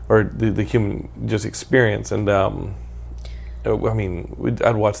 or the human just experience? And I mean,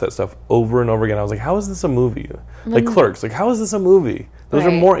 I'd watch that stuff over and over again. I was like, how is this a movie? Like Clerks, like, how is this a movie? Those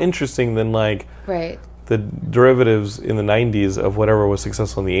are more interesting than like the derivatives in the 90s of whatever was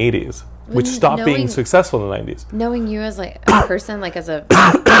successful in the 80s, which stopped being successful in the 90s. Knowing you as like a person, like as a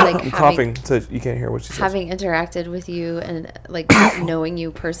like coughing, so you can't hear what she says. Having interacted with you and like knowing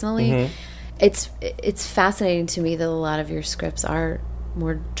you personally, it's fascinating to me that a lot of your scripts are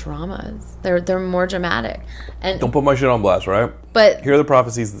more dramas. They're more dramatic. And don't put my shit on blast, right? But Here Are the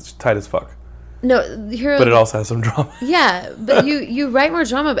Prophecies that's tight as fuck. No, but it also has some drama. Yeah, but you write more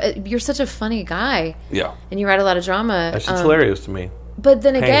drama. But you're such a funny guy. Yeah, and you write a lot of drama. That shit's hilarious to me. But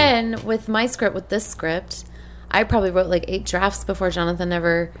then again, with this script, I probably wrote like 8 drafts before Jonathan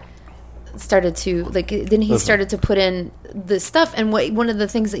ever started to like. Then he started to put in the stuff, and one of the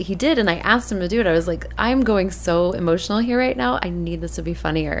things that he did, and I asked him to do it. I was like, I'm going so emotional here right now. I need this to be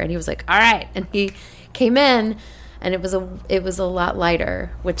funnier, and he was like, all right, and he came in. And it was a lot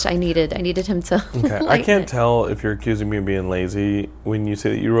lighter, which I needed. I needed him to. Okay, I can't tell if you're accusing me of being lazy when you say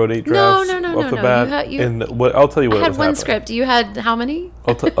that you wrote 8 drafts off the bat. And I'll tell you what was happening. I had one script. You had how many?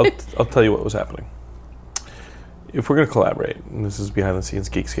 I'll tell you what was happening. If we're going to collaborate, and this is behind the scenes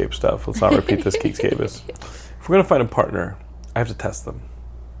Geekscape stuff, let's not repeat this Geekscape. If we're going to find a partner, I have to test them,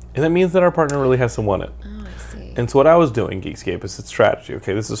 and that means that our partner really has to want it. Oh, I see. And so what I was doing, Geekscape, is it's strategy.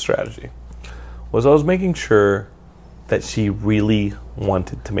 Okay, this is strategy. I was making sure that she really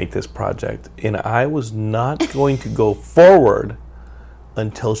wanted to make this project, and I was not going to go forward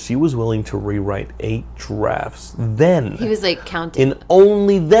until she was willing to rewrite 8 drafts. Then he was like counting, and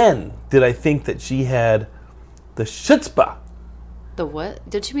only then did I think that she had the chutzpah. The what?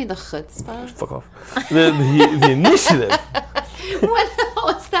 Did you mean the chutzpah? Fuck off. The initiative. What the hell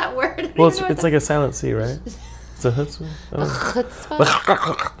is that word? Well, it's like a silent C, right? It's a chutzpah. A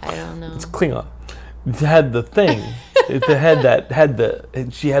chutzpah? I don't know. It's Klingon. It had the thing.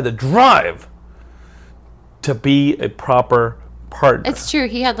 She had the drive to be a proper partner. It's true.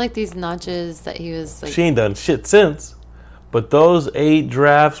 He had like these notches that he was like. She ain't done shit since, but those 8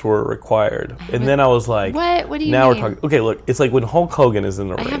 drafts were required. And then I was like, what? What do you mean? Now we're talking. Okay, look, it's like when Hulk Hogan is in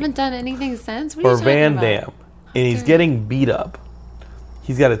the ring. I haven't done anything since. What are you talking Van about? Damme, and he's getting beat up.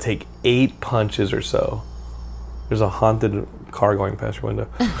 He's got to take 8 punches or so. There's a haunted car going past your window.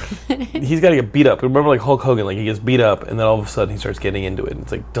 He's got to get beat up. Remember, like Hulk Hogan, like he gets beat up, and then all of a sudden he starts getting into it. And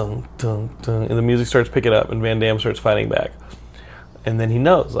it's like dun dun dun, and the music starts picking up, and Van Damme starts fighting back. And then he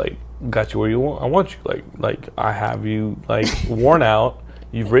knows, like, got you where you want. I want you, like I have you, like worn out.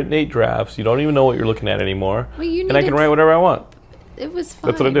 You've written 8 drafts. You don't even know what you're looking at anymore. Well, and I can write whatever I want. It was fine.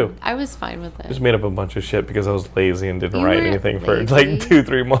 That's what I do. I was fine with it. I just made up a bunch of shit because I was lazy and didn't write anything for like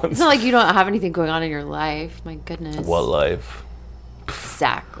 2-3 months. It's not like you don't have anything going on in your life. My goodness. What life?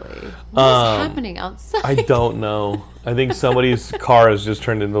 Exactly. What is happening outside? I don't know. I think somebody's car has just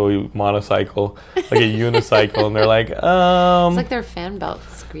turned into a motorcycle, like a unicycle, and they're like, It's like their fan belt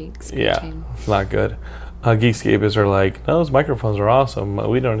screeching. Yeah, it's not good. Geekscapists are like, no, those microphones are awesome.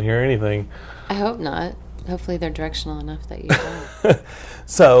 We don't hear anything. I hope not. Hopefully they're directional enough that you don't.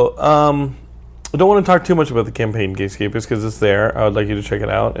 So, I don't want to talk too much about the campaign, Geekscapists, because it's there. I would like you to check it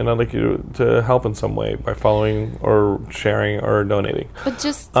out, and I'd like you to help in some way by following or sharing or donating. But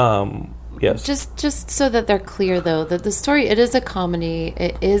just... yes. Just so that they're clear, though, that the story, it is a comedy.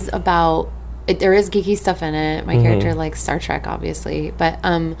 It is about... there is geeky stuff in it. My character likes Star Trek, obviously. But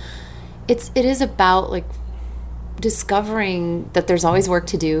it is about, like, discovering that there's always work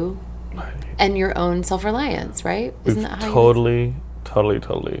to do and your own self-reliance, right? Isn't that how totally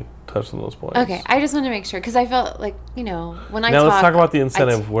touched on those points. Okay, I just wanted to make sure, because I felt like, when I now let's talk about the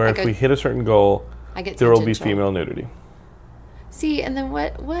incentive where if we hit a certain goal, there will be female nudity. See, and then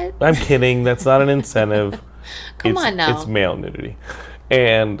what? I'm kidding. That's not an incentive. Come on now. It's male nudity.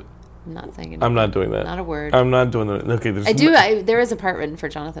 And I'm not saying anything. I'm not doing that. Not a word. I'm not doing that. Okay, there is a part written for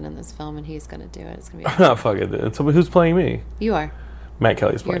Jonathan in this film, and he's going to do it. It's going to be awesome. I'm not fucking doing it. Who's playing me? You are. Matt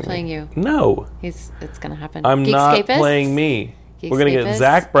Kelly's playing You're playing you. No. It's going to happen. I'm not playing me. We're going to get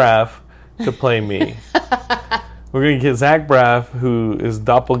Zach Braff to play me. We're going to get Zach Braff, who is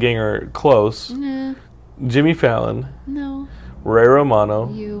doppelganger close. No. Jimmy Fallon. No. Ray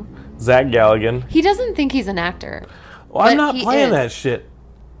Romano. You. Zach Galligan. He doesn't think he's an actor. Well, I'm not playing that shit.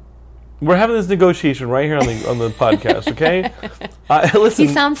 We're having this negotiation right here on the podcast, okay? Listen.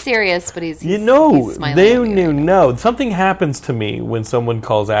 He sounds serious, but he's smiling. No. Something happens to me when someone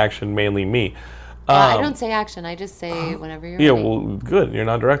calls action mainly me. I don't say action. I just say whenever you're ready. Yeah, well, good. You're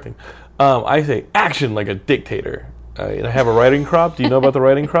not directing. I say action like a dictator. I have a writing crop. Do you know about the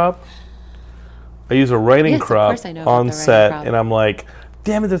writing crop? I use a writing crop on set, and I'm like,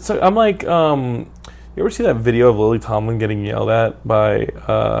 damn it, that's so... I'm like, you ever see that video of Lily Tomlin getting yelled at by,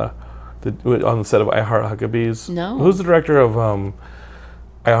 on the set of I Heart Huckabees? No. Who's the director of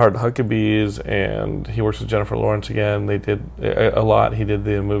I Heart Huckabees, and he works with Jennifer Lawrence again. They did a lot. He did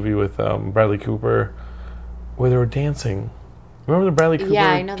the movie with Bradley Cooper where they were dancing. Remember the Bradley Cooper,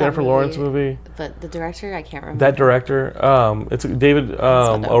 I know Jennifer Lawrence movie? But the director, I can't remember. That director, it's David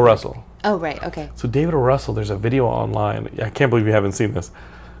O. Russell. Oh, right, okay. So David O. Russell, there's a video online, I can't believe you haven't seen this,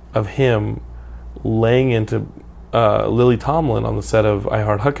 of him laying into Lily Tomlin on the set of I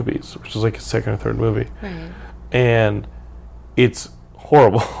Heart Huckabees, which is like his second or third movie. Right. And it's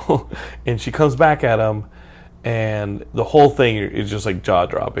horrible. And she comes back at him, and the whole thing is just like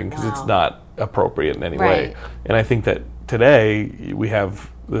jaw-dropping because it's not appropriate in any way. And I think that today we have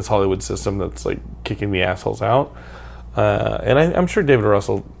this Hollywood system that's like kicking the assholes out. And I'm sure David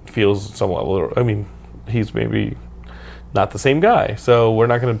Russell feels somewhat... I mean, he's maybe not the same guy. So we're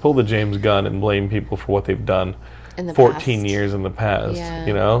not going to pull the James Gunn and blame people for what they've done in the 14 years in the past. Yeah.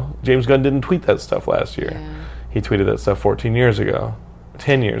 You know? James Gunn didn't tweet that stuff last year. Yeah. He tweeted that stuff 14 years ago.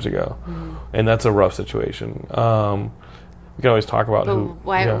 10 years ago. Mm-hmm. And that's a rough situation. We can always talk about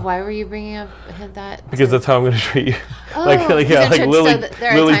why were you bringing up that? Because that's how I'm going to treat you. Oh, like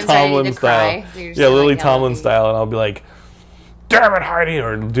Lily Tomlin style. So Lily Tomlin style, and I'll be like, "Damn it, Heidi!"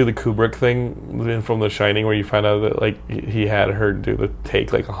 Or do the Kubrick thing from The Shining, where you find out that like he had her do the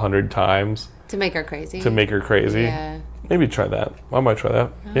take like 100 times to make her crazy. Yeah. Maybe try that. I might try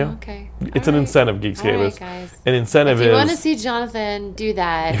that. Oh, yeah. Okay. It's an incentive, Geeks gave us. Guys. An incentive is... If you want to see Jonathan do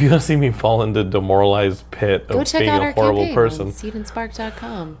that... If you want to see me fall into demoralized pit of being a horrible person... Go check out our campaign on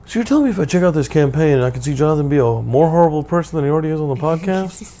seedandspark.com. So you're telling me if I check out this campaign, I can see Jonathan be a more horrible person than he already is on the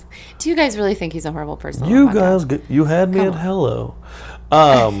podcast? Do you guys really think he's a horrible person you had me at hello.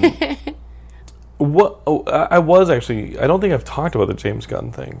 What? Oh, I was actually... I don't think I've talked about the James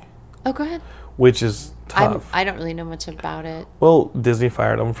Gunn thing. Oh, go ahead. Which is tough. I don't really know much about it. Well, Disney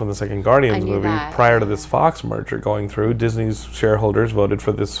fired him from the second Guardians movie that. prior to this Fox merger going through. Disney's shareholders voted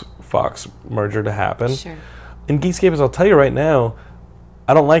for this Fox merger to happen. Sure. In Geekscape, I'll tell you right now,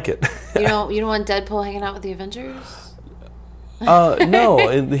 I don't like it. You don't want Deadpool hanging out with the Avengers? No.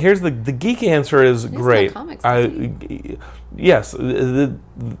 And here's the geek answer is great. Comics, yes, the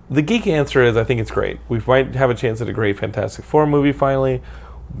geek answer is I think it's great. We might have a chance at a great Fantastic Four movie finally.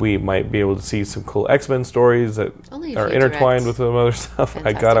 We might be able to see some cool X-Men stories that are intertwined with some other stuff.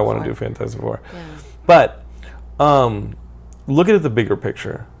 I want to do Fantastic Four. Yeah. But look at the bigger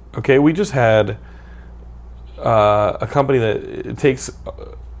picture. Okay, we just had a company that takes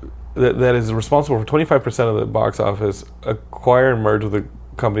that is responsible for 25% of the box office acquire and merge with a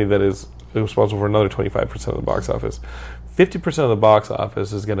company that is responsible for another 25% of the box office. 50% of the box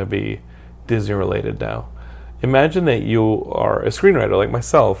office is going to be Disney related now. Imagine that you are a screenwriter like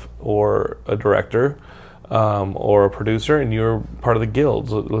myself, or a director, or a producer, and you're part of the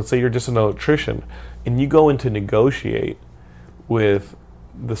guilds. Let's say you're just an electrician, and you go in to negotiate with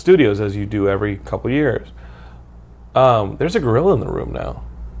the studios as you do every couple of years. There's a gorilla in the room now.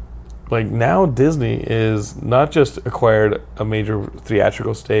 Like now Disney is not just acquired a major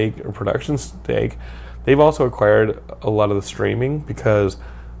theatrical stake or production stake, they've also acquired a lot of the streaming because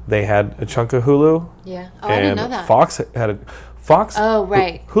they had a chunk of Hulu. Yeah. Oh, I didn't know that. Fox had a... Oh,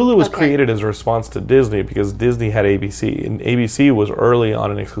 right. Hulu was created as a response to Disney because Disney had ABC, and ABC was early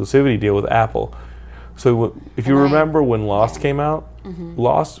on an exclusivity deal with Apple. So if you remember when Lost came out,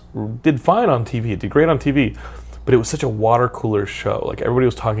 Lost did fine on TV. It did great on TV, but it was such a water cooler show. Like everybody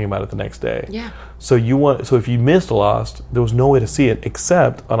was talking about it the next day. Yeah. So if you missed Lost, there was no way to see it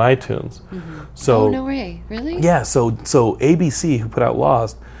except on iTunes. So no way, really? Yeah. So ABC, who put out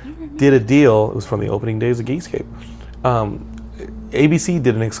Lost, did a deal. It was from the opening days of Geekscape. ABC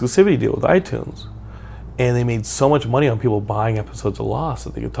did an exclusivity deal with iTunes, and they made so much money on people buying episodes of Lost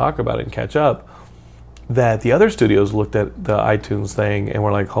that they could talk about it and catch up, that the other studios looked at the iTunes thing and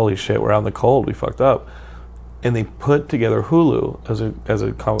were like, holy shit, we're out in the cold, we fucked up. And they put together Hulu as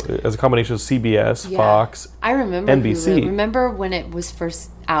a combination of CBS, Fox, I remember NBC. Hulu. Remember when it was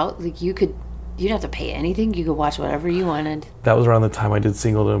first out? Like you didn't have to pay anything. You could watch whatever you wanted. That was around the time I did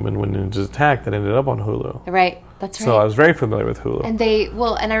Singledom and When Ninjas Attack that ended up on Hulu. Right, that's right. So I was very familiar with Hulu. And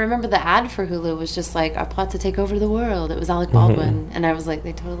and I remember the ad for Hulu was just like, our plot to take over the world. It was Alec Baldwin. And I was like,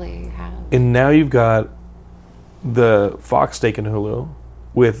 they totally have. And now you've got the Fox stake in Hulu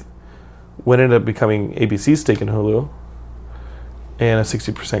with what ended up becoming ABC's stake in Hulu. and a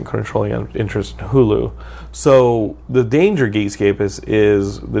 60% controlling interest in Hulu. So the danger, Geekscape,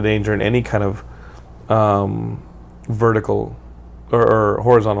 is the danger in any kind of vertical or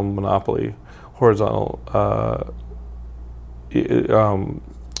horizontal monopoly,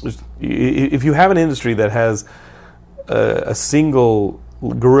 if you have an industry that has a single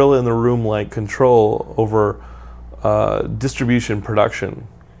gorilla in the room like control over distribution, production,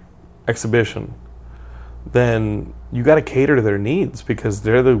 exhibition, then you got to cater to their needs because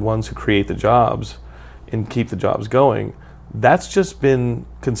they're the ones who create the jobs and keep the jobs going. That's just been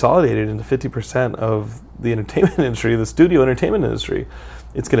consolidated into 50% of the entertainment industry, the studio entertainment industry.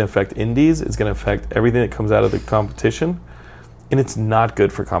 It's going to affect indies. It's going to affect everything that comes out of the competition. And it's not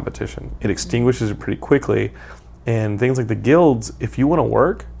good for competition. It extinguishes it pretty quickly. And things like the guilds, if you want to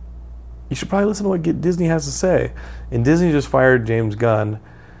work, you should probably listen to what Disney has to say. And Disney just fired James Gunn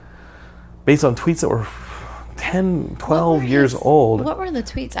based on tweets that were 10, 12 years old. What were the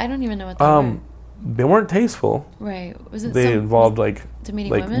tweets? I don't even know what they were. They weren't tasteful. Right. Was it they involved like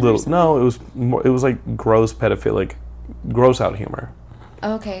demeaning like women? Little, no, it was like gross pedophilic, gross out humor.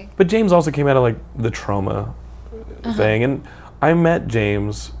 Okay. But James also came out of like the trauma thing, and I met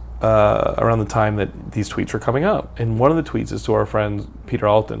James around the time that these tweets were coming up, and one of the tweets is to our friend Peter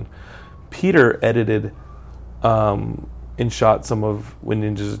Alton. Peter edited and shot some of When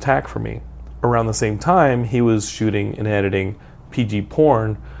Ninjas Attack for me. Around the same time, he was shooting and editing PG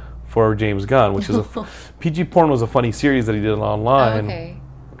Porn for James Gunn, which is PG Porn was a funny series that he did online. Oh, okay.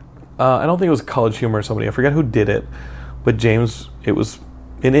 I don't think it was College Humor or somebody. I forget who did it, but James, it was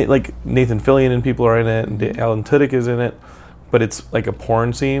in it, like Nathan Fillion and people are in it, and Alan Tudyk is in it, but it's like a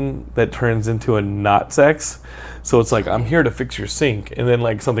porn scene that turns into a not sex. So it's like, I'm here to fix your sink, and then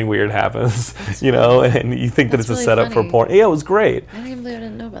like something weird happens, you know, and you think that it's really a setup for porn. Yeah, it was great. I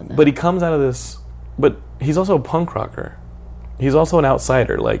didn't know about that. But he comes out of this, but he's also a punk rocker. He's also an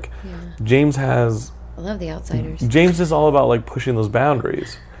outsider. Like, James has... I love the outsiders. James is all about like pushing those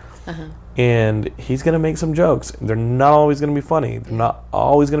boundaries. And he's going to make some jokes. They're not always going to be funny. They're not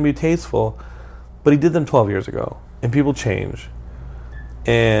always going to be tasteful. But he did them 12 years ago. And people change.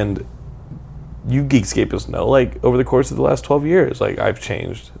 And you Geekscapists know, like, over the course of the last 12 years, like, I've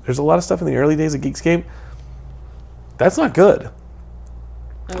changed. There's a lot of stuff in the early days of Geekscape. That's not good.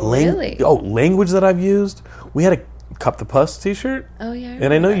 Oh, really? Language that I've used. We had a Cup the Puss t-shirt. Oh, yeah.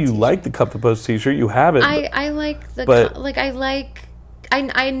 And I know you like the Cup the Puss t-shirt. You have it. I like the...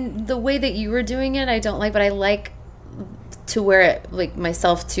 the way that you were doing it, I don't like, but I like to wear it, like,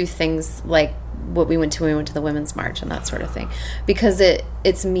 myself to things like what we went to when we went to the Women's March and that sort of thing. Because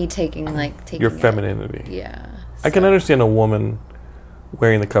it's me taking your femininity. Yeah. I can understand a woman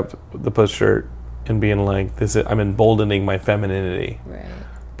wearing the Cup the Puss shirt and being like, I'm emboldening my femininity. Right.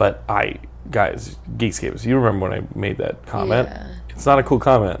 But guys, Geekscapists, you remember when I made that comment? Yeah. It's not a cool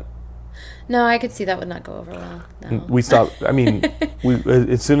comment. No, I could see that would not go over well. No. We stopped. I mean,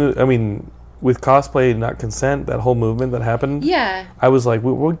 with cosplay not consent, that whole movement that happened. Yeah. I was like,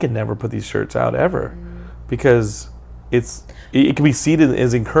 we can never put these shirts out ever, because it can be seen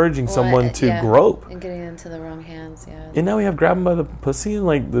as encouraging someone to grope and getting into the wrong hands. Yeah. And now we have grab them by the pussy and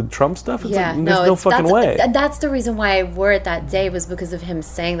like the Trump stuff. It's like, there's no fucking way. That's the reason why I wore it that day, was because of him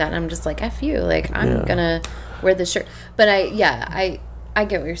saying that. And I'm just like, F you. Like, I'm gonna wear this shirt. But I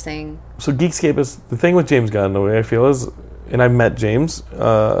get what you're saying. So Geekscape is the thing with James Gunn. The way I feel is, and I've met James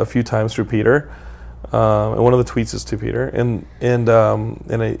a few times through Peter, and one of the tweets is to Peter, and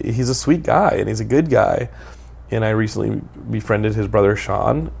he's a sweet guy and he's a good guy, and I recently befriended his brother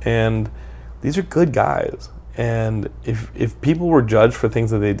Sean, and these are good guys. And if people were judged for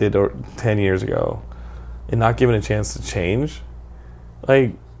things that they did 10 years ago, and not given a chance to change,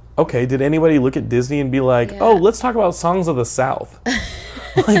 like, okay, did anybody look at Disney and be like, oh, let's talk about Songs of the South?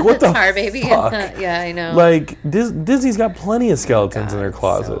 Like, what the Tar Baby. fuck? Yeah, I know. Like, Disney's got plenty of skeletons in their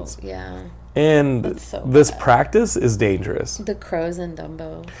closets. And this practice is dangerous. The crows and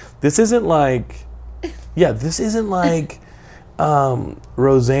Dumbo. This isn't like...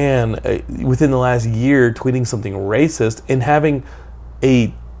 Roseanne, within the last year, tweeting something racist and having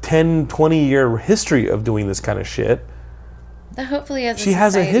a 10, 20-year history of doing this kind of shit. Hopefully, as a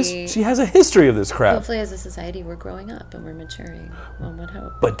society... She has a history of this crap. Hopefully, as a society, we're growing up and we're maturing. One would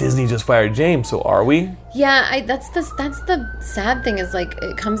hope. But Disney just fired James, so are we? Yeah, that's the sad thing, is, like,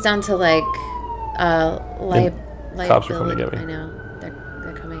 it comes down to, like, liability. Cops are coming to get me. I know.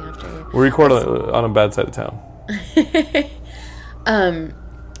 They're coming after you. We record on a bad side of town.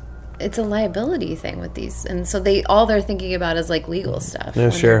 It's a liability thing with these, and so all they're thinking about is like legal stuff.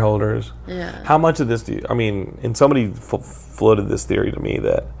 Yeah, shareholders. Yeah. How much of this and somebody floated this theory to me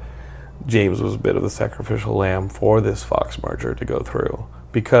that James was a bit of the sacrificial lamb for this Fox merger to go through,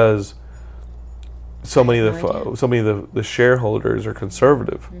 because so many of the shareholders are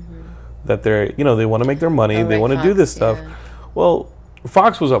conservative, that they're, they want to make their money, they want to do this stuff. Well,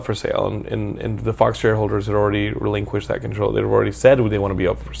 Fox was up for sale, and the Fox shareholders had already relinquished that control. They'd already said they want to be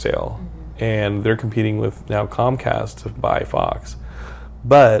up for sale, and they're competing with now Comcast to buy Fox.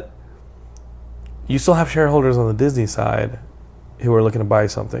 But you still have shareholders on the Disney side who are looking to buy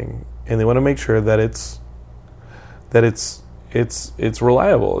something, and they want to make sure that it's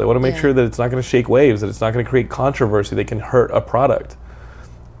reliable. They want to make sure that it's not going to shake waves, that it's not going to create controversy that can hurt a product.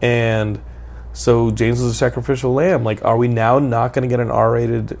 And so James was a sacrificial lamb. Like, are we now not going to get an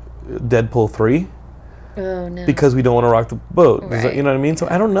R-rated Deadpool 3? Oh, no. Because we don't want to rock the boat. Right. You know what I mean? So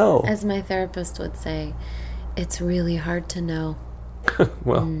I don't know. As my therapist would say, it's really hard to know.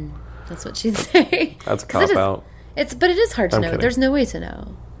 Well, that's what she'd say. That's a cop-out. But it is hard to know. Kidding. There's no way to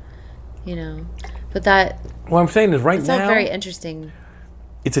know. But that... What I'm saying is it's all very interesting.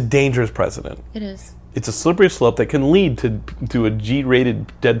 It's a dangerous precedent. It is. It's a slippery slope that can lead to a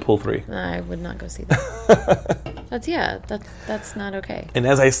G-rated Deadpool 3. I would not go see that. That's not okay. And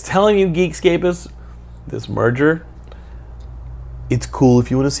as I was telling you, Geekscapists, this merger, it's cool if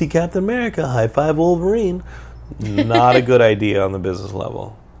you want to see Captain America, high five Wolverine. Not a good idea on the business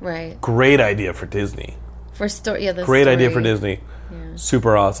level. Right. Great idea for Disney. Great idea for Disney. Yeah.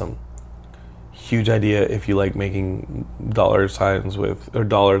 Super awesome. Huge idea if you like making dollars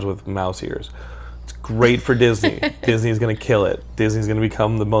with mouse ears. It's great for Disney. Disney's going to kill it. Disney's going to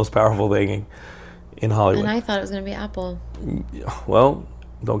become the most powerful thing in Hollywood. And I thought it was going to be Apple. Well,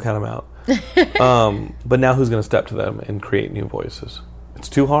 don't count them out. But now who's going to step to them and create new voices? It's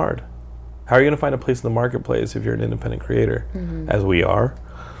too hard. How are you going to find a place in the marketplace if you're an independent creator, as we are?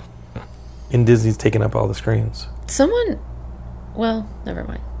 And Disney's taking up all the screens. Well, never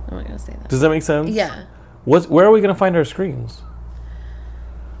mind. I'm not going to say that. Does that make sense? Yeah. Where are we going to find our screens?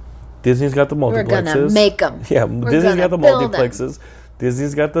 Disney's got the multiplexes. We're going to make them. Yeah, Disney's got the multiplexes.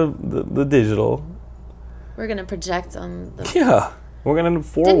 Disney's got the digital. We're going to project on the... Yeah. We're going to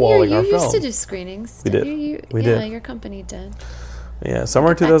four-walling our film. You used to do screenings. We did. We did. Yeah, your company did. Yeah,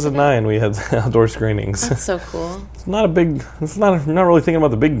 summer 2009 we had outdoor screenings. That's so cool. It's not I'm not really thinking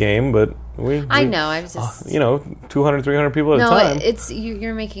about the big game, but I know, I was just 200, 300 people at a time. No, it's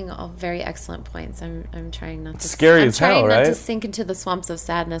you're making all very excellent points. I'm trying not to scary as hell, right? I'm trying not to sink into the swamps of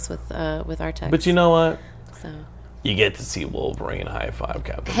sadness with our text. But you know what? So you get to see Wolverine high five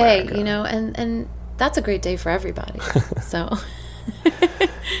Captain America. Hey, and that's a great day for everybody. So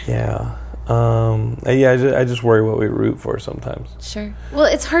yeah. I just worry what we root for sometimes. Sure. Well,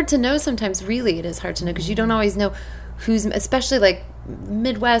 it's hard to know sometimes. Really, it is hard to know because you don't always know who's, especially like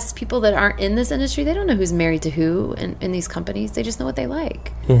Midwest people that aren't in this industry. They don't know who's married to who in these companies. They just know what they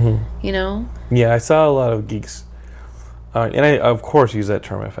like. Yeah, I saw a lot of geeks, and I of course use that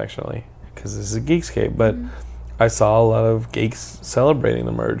term affectionately because this is a Geekscape. But I saw a lot of geeks celebrating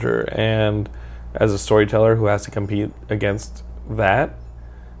the merger, and as a storyteller who has to compete against that.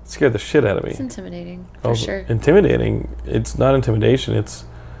 Scared the shit out of me. It's intimidating, for sure. Intimidating. It's not intimidation. It's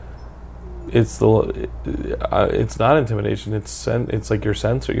not intimidation. It's like your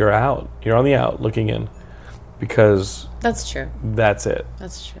sensor. You're out. You're on the out, looking in, because that's true. That's it.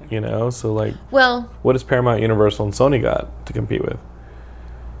 That's true. So like, well, what does Paramount, Universal, and Sony got to compete with?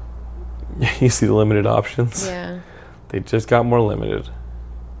 You see the limited options. Yeah. They just got more limited.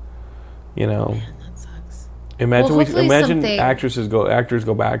 Man, Imagine actors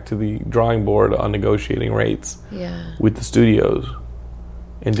go back to the drawing board on negotiating rates with the studios,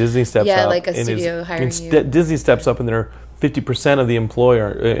 and Disney steps up. Yeah, like a studio hiring you. Disney steps up, and they're 50% of the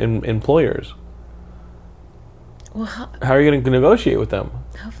employers. Well, how are you going to negotiate with them?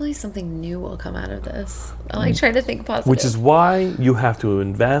 Hopefully, something new will come out of this. I'm like trying to think positive. Which is why you have to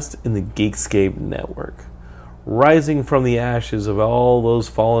invest in the Geekscape network. Rising from the ashes of all those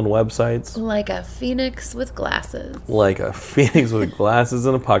fallen websites. Like a phoenix with glasses. Like a phoenix with glasses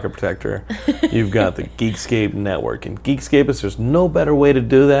and a pocket protector. You've got the Geekscape network. And Geekscapists, there's no better way to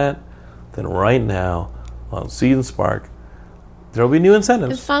do that than right now on Seed and Spark. There will be new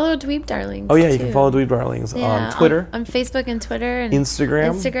incentives. And follow Dweeb Darlings. Oh, yeah, you can follow Dweeb Darlings on Twitter. On Facebook and Twitter. And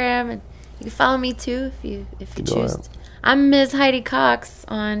Instagram. And you can follow me, too, if you choose. I'm Ms. Heidi Cox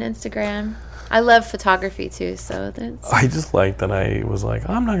on Instagram. I love photography too, so that's... I just like that I was like,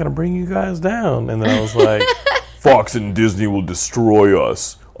 I'm not going to bring you guys down. And then I was like, Fox and Disney will destroy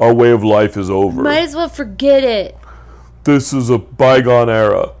us. Our way of life is over. Might as well forget it. This is a bygone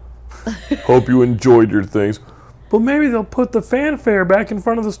era. Hope you enjoyed your things. But maybe they'll put the fanfare back in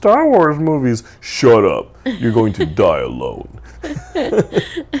front of the Star Wars movies. Shut up. You're going to die alone.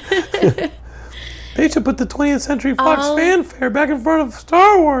 They should put the 20th Century Fox fanfare back in front of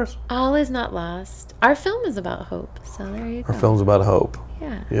Star Wars. All is not lost. Our film is about hope, so there you go. Our film's about hope.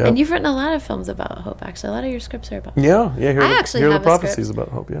 Yeah. Yep. And you've written a lot of films about hope, actually. A lot of your scripts are about hope. Yeah. Here are the prophecies about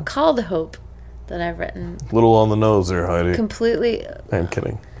hope, yeah. Called Hope that I've written. A little on the nose there, Heidi. Completely. I'm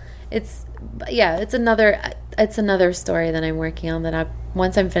kidding. It's another story that I'm working on that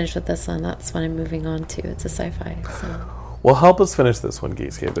once I'm finished with this one, that's when I'm moving on to. It's a sci-fi. So. Well, help us finish this one,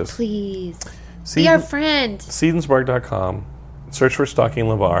 Geekscapists. Please. Be our friend. Seedandspark.com. Search for Stalking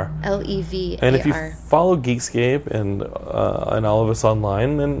LeVar. LEVAR. And if you follow Geekscape and all of us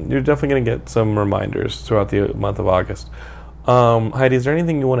online, then you're definitely going to get some reminders throughout the month of August. Heidi, is there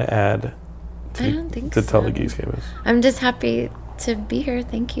anything you want to add to tell the Geekscapists? I'm just happy to be here.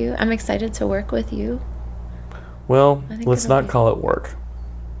 Thank you. I'm excited to work with you. Well, let's not call it work.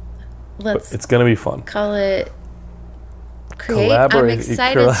 It's going to be fun. Call it create. I'm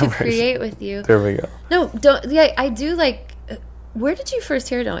excited to create with you. There we go. No, don't. Yeah, I do like. Where did you first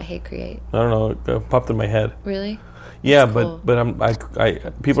hear "Don't Hate, Create"? I don't know. It popped in my head. Really? Yeah, cool.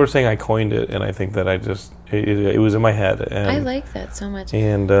 but people are saying I coined it, and I think that it was in my head. And I like that so much.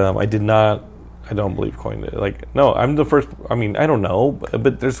 And I don't believe coined it. Like, no, I'm the first. I mean, I don't know,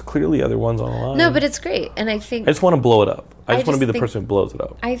 but there's clearly other ones online. No, but it's great, and I think I just want to blow it up. I just want to be the person who blows it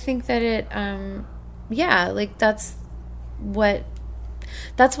up. I think that it, like that's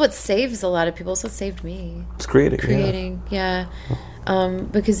what saves a lot of people. So it saved me. It's creating, yeah.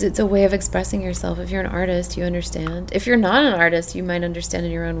 Because it's a way of expressing yourself. If you're an artist, you understand. If you're not an artist, you might understand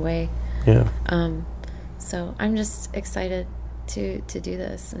in your own way. Yeah. So I'm just excited to do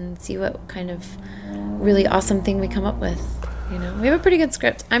this and see what kind of really awesome thing we come up with. You know, we have a pretty good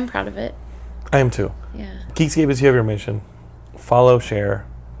script. I'm proud of it. I am too. Yeah. Geekscapists, you have your mission. Follow, share,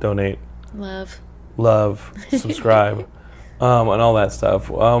 donate, love, subscribe. And all that stuff.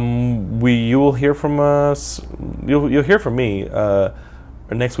 You will hear from us. You'll hear from me.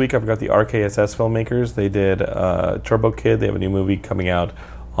 Next week, I've got the RKSS filmmakers. They did Turbo Kid. They have a new movie coming out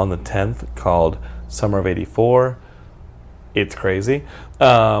on the 10th called Summer of '84. It's crazy.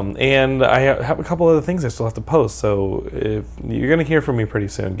 And I have a couple other things I still have to post. So if you're going to hear from me pretty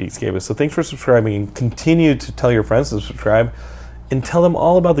soon, Geekscape. So thanks for subscribing, and continue to tell your friends to subscribe, and tell them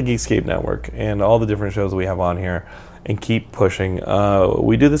all about the Geekscape Network and all the different shows we have on here. And keep pushing.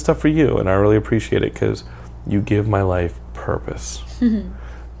 We do this stuff for you, and I really appreciate it because you give my life purpose.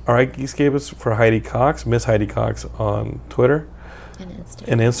 All right, Geekscapists, for Heidi Cox, Miss Heidi Cox on Twitter and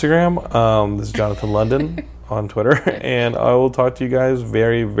Instagram. This is Jonathan London on Twitter, and I will talk to you guys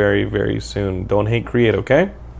very, very, very soon. Don't hate, create, okay?